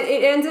like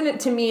it ends in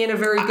it, to me, in a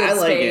very good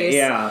space. It,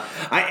 yeah.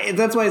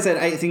 That's why I said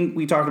I think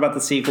we talked about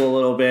the sequel a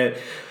little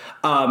bit.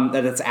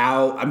 That it's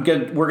out.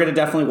 We're gonna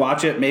definitely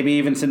watch it, maybe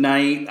even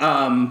tonight.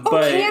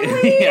 But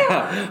can we?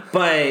 Yeah,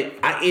 but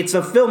it's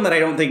a film that I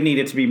don't think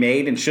needed to be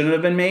made and shouldn't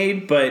have been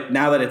made. But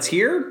now that it's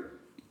here,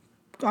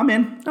 I'm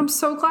in. I'm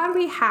so glad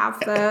we have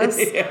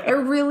this. Yeah. I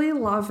really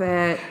love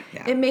it.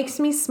 Yeah. It makes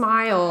me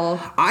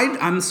smile.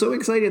 I'm so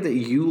excited that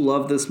you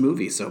love this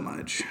movie so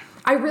much.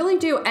 I really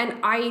do, and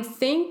I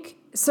think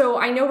so.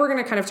 I know we're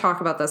gonna kind of talk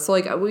about this. So,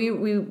 like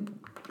we.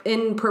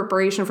 In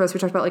preparation for this, we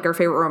talked about like our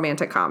favorite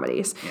romantic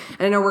comedies. Yeah.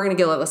 And I know we're going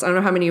to get a list. I don't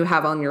know how many you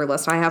have on your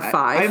list. I have 5.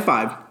 I have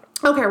 5.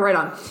 Okay, right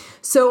on.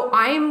 So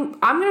I'm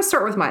going to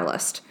start with my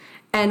list.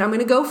 And I'm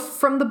going to go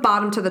from the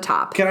bottom to the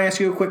top. Can I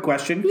ask you a quick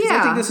question? Because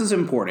I think this is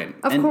important.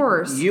 Of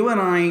course. You and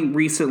I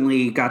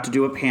recently got to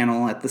do a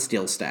panel at the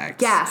Steel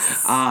Stacks.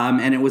 Yes.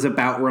 And it was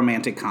about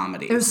romantic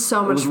comedies. It was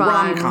so much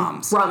fun.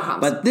 Rom-coms.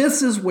 But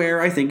this is where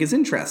I think is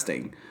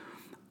interesting.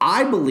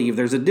 I believe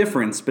there's a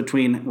difference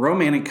between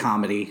romantic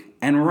comedy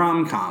and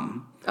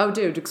rom-com. Oh,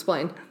 dude,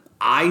 explain.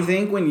 I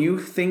think when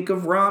you think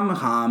of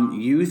rom-com,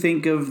 you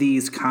think of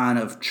these kind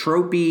of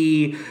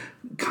tropey,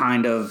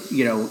 kind of,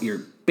 your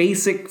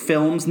basic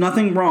films.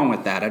 Nothing wrong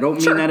with that. I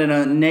don't mean that in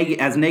a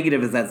as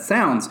negative as that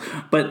sounds,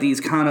 but these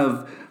kind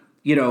of,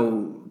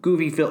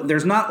 goofy film.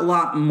 There's not a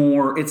lot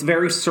more. It's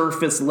very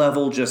surface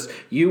level. Just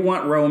you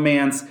want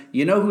romance.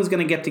 You know who's going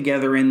to get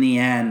together in the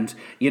end.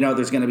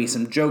 There's going to be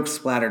some jokes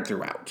splattered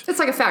throughout. It's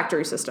like a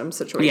factory system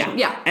situation.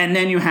 Yeah. And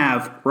then you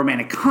have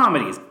romantic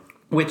comedies,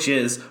 which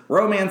is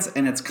romance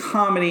and it's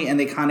comedy, and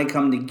they kind of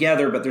come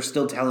together, but they're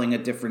still telling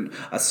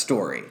a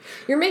story.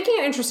 You're making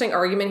an interesting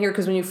argument here,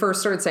 because when you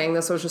first started saying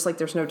this, I was just like,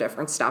 there's no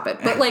difference, stop it.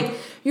 But, like,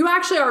 you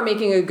actually are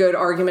making a good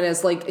argument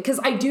as, like, because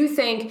I do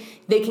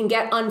think they can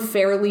get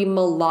unfairly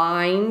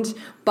maligned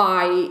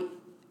by,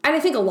 and I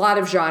think a lot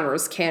of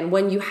genres can,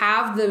 when you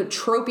have the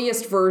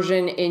tropiest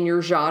version in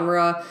your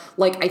genre,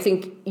 like, I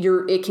think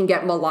it can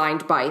get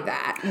maligned by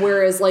that.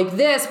 Whereas, like,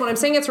 this, when I'm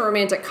saying it's a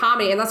romantic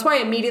comedy, and that's why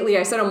immediately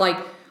I said, I'm like,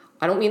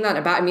 I don't mean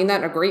that I mean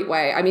that in a great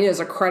way. I mean it as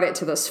a credit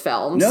to this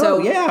film. No,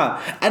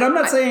 yeah. And I'm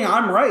not saying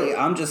I'm right.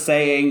 I'm just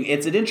saying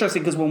it's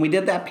interesting, because when we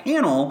did that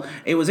panel,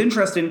 it was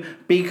interesting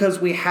because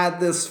we had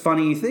this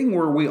funny thing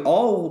where we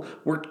all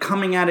were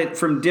coming at it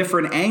from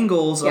different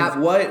angles of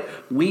what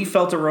we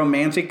felt a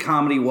romantic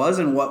comedy was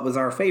and what was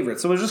our favorite.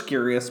 So I was just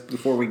curious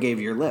before we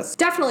gave your list.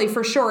 Definitely,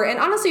 for sure. And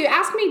honestly, you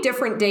asked me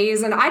different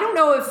days, and I don't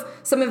know if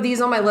some of these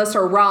on my list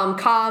are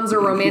rom-coms or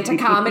romantic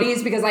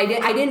comedies, because I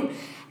didn't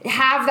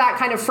have that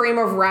kind of frame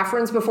of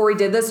reference before we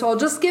did this, so I'll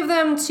just give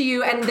them to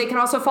you, and they can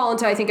also fall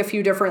into, I think, a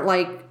few different,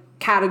 like,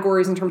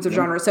 categories in terms of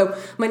genre. So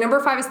my number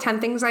 5 is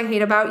 10 Things I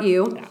Hate About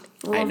You. Yeah.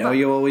 I know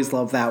you always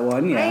love that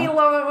one. Yeah. I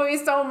love that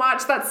movie so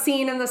much. That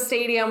scene in the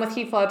stadium with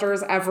Heath Ledger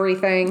is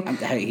everything.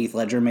 Heath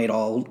Ledger made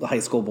all high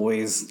school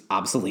boys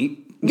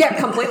obsolete. Yeah,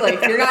 completely.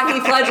 If you're not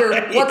Heath Ledger,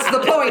 what's the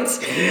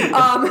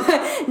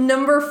point?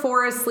 Number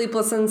 4 is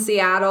Sleepless in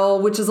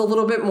Seattle, which is a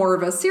little bit more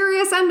of a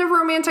serious end of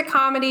romantic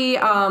comedy.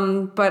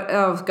 But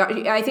oh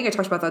God, I think I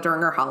talked about that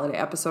during our holiday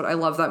episode. I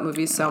love that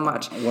movie so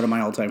much. One of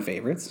my all-time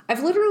favorites.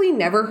 I've literally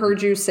never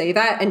heard you say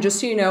that. And just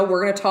so you know,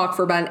 we're going to talk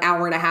for about an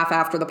hour and a half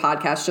after the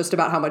podcast just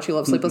about how much you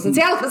love Sleepless in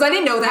Seattle, because I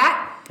didn't know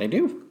that. I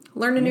do.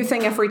 Learn a new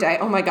thing every day.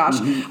 Oh my gosh.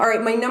 All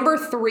right, my number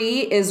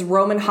 3 is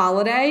Roman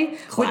Holiday.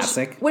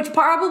 Classic. Which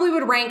probably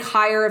would rank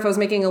higher if I was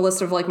making a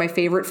list of like my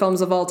favorite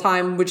films of all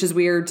time, which is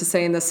weird to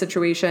say in this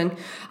situation.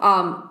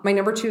 My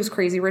number 2 is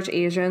Crazy Rich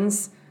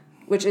Asians.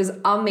 which is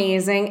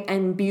amazing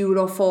and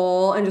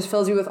beautiful and just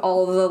fills you with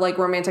all of the like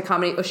romantic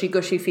comedy,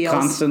 ushy-gushy feels.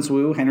 Constance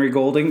Wu, Henry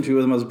Golding, two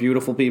of the most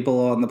beautiful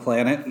people on the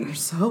planet. They're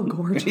so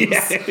gorgeous.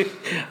 Yeah.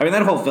 I mean,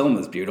 that whole film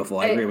is beautiful.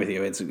 I agree with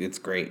you. It's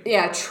great.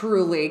 Yeah,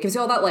 truly. It gives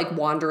you all that like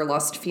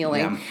wanderlust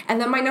feeling. Yeah.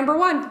 And then my number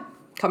one,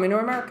 Coming to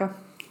America.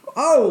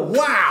 Oh,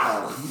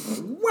 wow.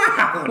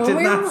 Wow. When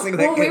we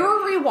were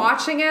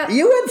rewatching it.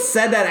 You had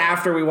said that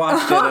after we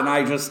watched it, and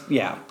I just,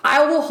 yeah.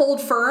 I will hold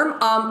firm.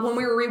 When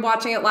we were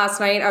rewatching it last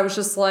night, I was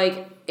just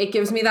like, it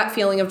gives me that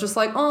feeling of just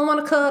like, oh, I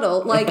want to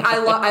cuddle. Like, I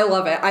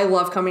love it. I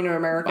love Coming to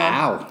America.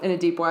 Wow. In a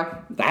deep way.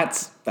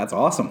 That's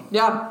awesome.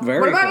 Yeah.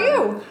 Very What about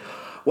cool. you?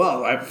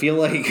 Well, I feel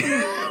like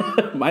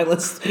my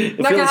list.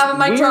 Not gonna have a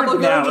mic drop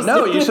now.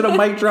 No, you should have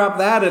mic dropped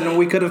that, and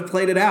we could have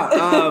played it out.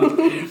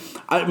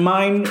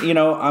 Mine,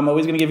 I'm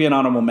always going to give you an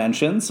honorable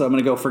mention, so I'm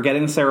going to go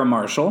Forgetting Sarah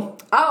Marshall.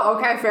 Oh,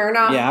 okay, fair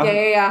enough.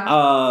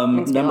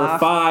 Yeah. Number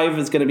 5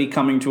 is going to be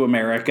Coming to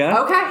America.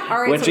 Okay,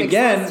 all right. Which so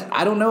again,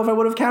 I don't know if I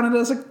would have counted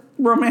as a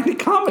romantic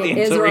comedy. It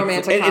is a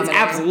romantic comedy. It's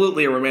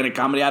absolutely a romantic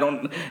comedy. I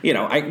don't,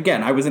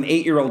 I was an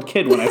 8-year-old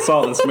kid when I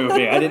saw this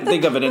movie. I didn't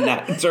think of it in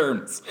that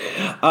terms.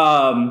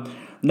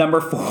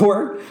 Number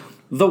 4,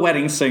 The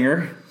Wedding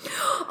Singer.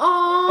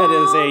 Oh, It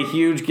is a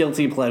huge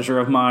guilty pleasure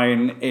of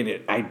mine.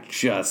 I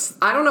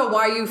don't know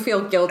why you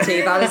feel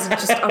guilty. That is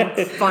just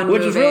a fun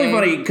Which movie. is really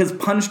funny because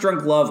Punch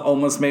Drunk Love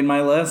almost made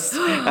my list.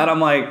 And I'm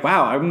like,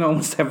 wow, I'm going to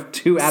almost have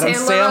 2 Adam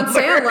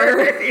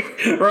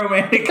Sandler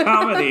romantic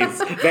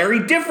comedies.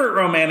 Very different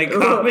romantic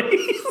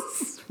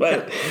comedies.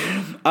 But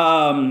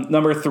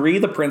number 3,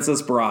 The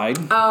Princess Bride.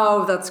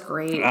 Oh, that's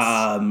great.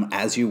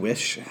 As You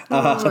Wish.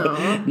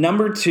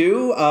 Number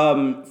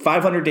 2,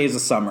 500 Days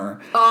of Summer.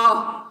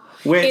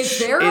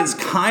 Which is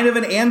kind of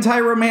an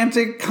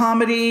anti-romantic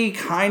comedy,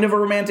 kind of a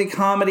romantic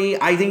comedy.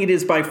 I think it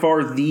is by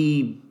far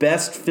the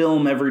best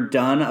film ever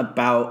done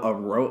about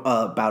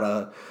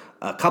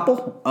a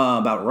couple,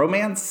 about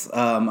romance,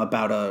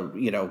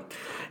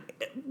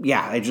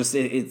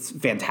 it's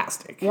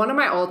fantastic. One of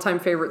my all-time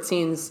favorite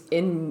scenes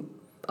in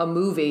a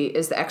movie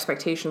is the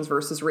expectations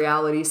versus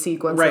reality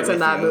sequence that's in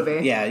that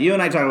movie. Yeah, you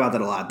and I talk about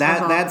that a lot.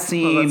 That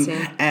scene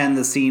and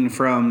the scene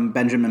from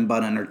Benjamin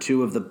Button are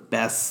two of the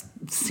best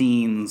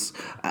scenes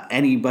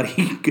anybody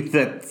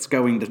that's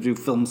going to do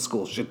film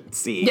school should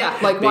see. Yeah,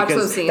 like watch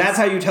those scenes. That's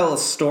how you tell a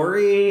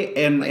story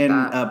in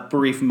a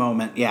brief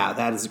moment. Yeah,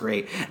 that is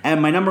great.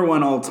 And my number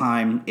 1 all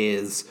time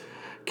is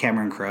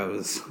Cameron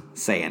Crowe's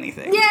Say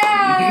Anything.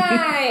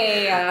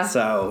 Yay!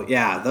 So,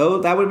 yeah,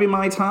 that would be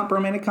my top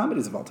romantic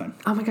comedies of all time.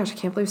 Oh my gosh, I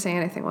can't believe Say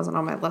Anything wasn't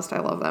on my list. I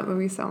love that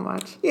movie so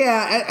much.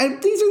 Yeah,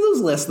 these are those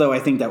lists, though, I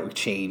think that would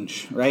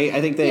change, right? I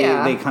think they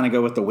kind of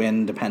go with the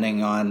wind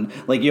depending on,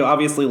 like, you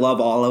obviously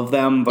love all of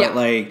them, but,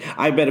 like,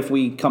 I bet if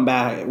we come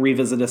back,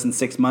 revisit this in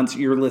 6 months,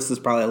 your list is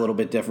probably a little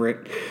bit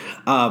different.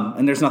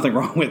 And there's nothing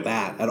wrong with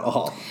that at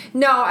all.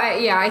 No,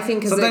 I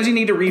think... Sometimes you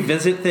need to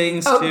revisit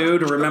things, too,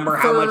 to remember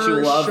how much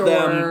you love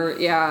them.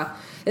 Yeah.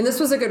 And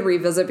this was a good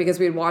revisit because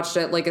we had watched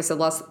it, like I said,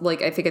 I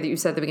think that you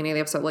said at the beginning of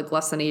the episode, like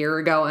less than a year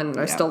ago, and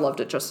I still loved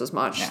it just as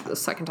much the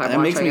second time watching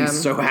it. That makes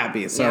me so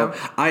happy. So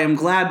I am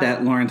glad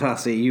that, Lauren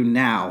Tossi, you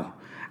now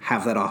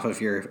have that off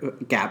of your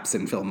gaps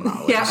in film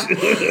knowledge. Yeah.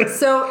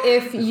 So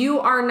if you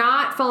are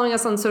not following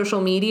us on social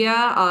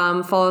media,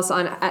 follow us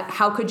at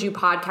How Could You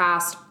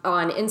Podcast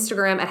on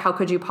Instagram, at How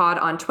Could You Pod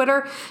on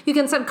Twitter. You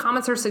can send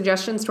comments or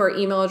suggestions to our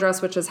email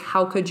address, which is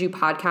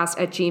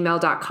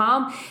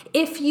howcouldyoupodcast@gmail.com.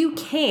 If you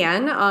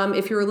can,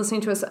 if you're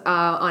listening to us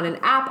on an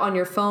app on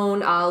your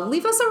phone,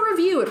 leave us a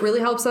review. It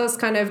really helps us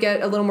kind of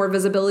get a little more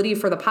visibility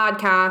for the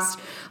podcast.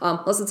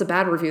 Unless it's a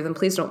bad review, then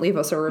please don't leave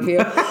us a review.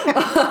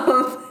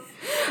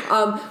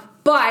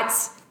 But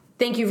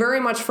thank you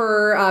very much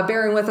for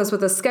bearing with us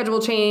with the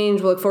schedule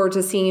change. We look forward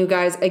to seeing you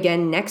guys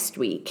again next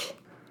week.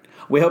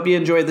 We hope you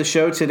enjoyed the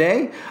show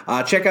today.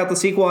 Check out the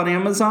sequel on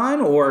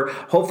Amazon or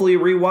hopefully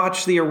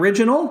rewatch the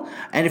original.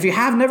 And if you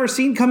have never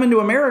seen Coming to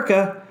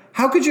America,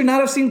 how could you not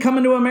have seen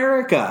Coming to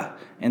America?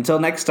 Until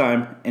next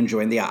time,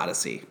 enjoy the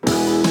Odyssey.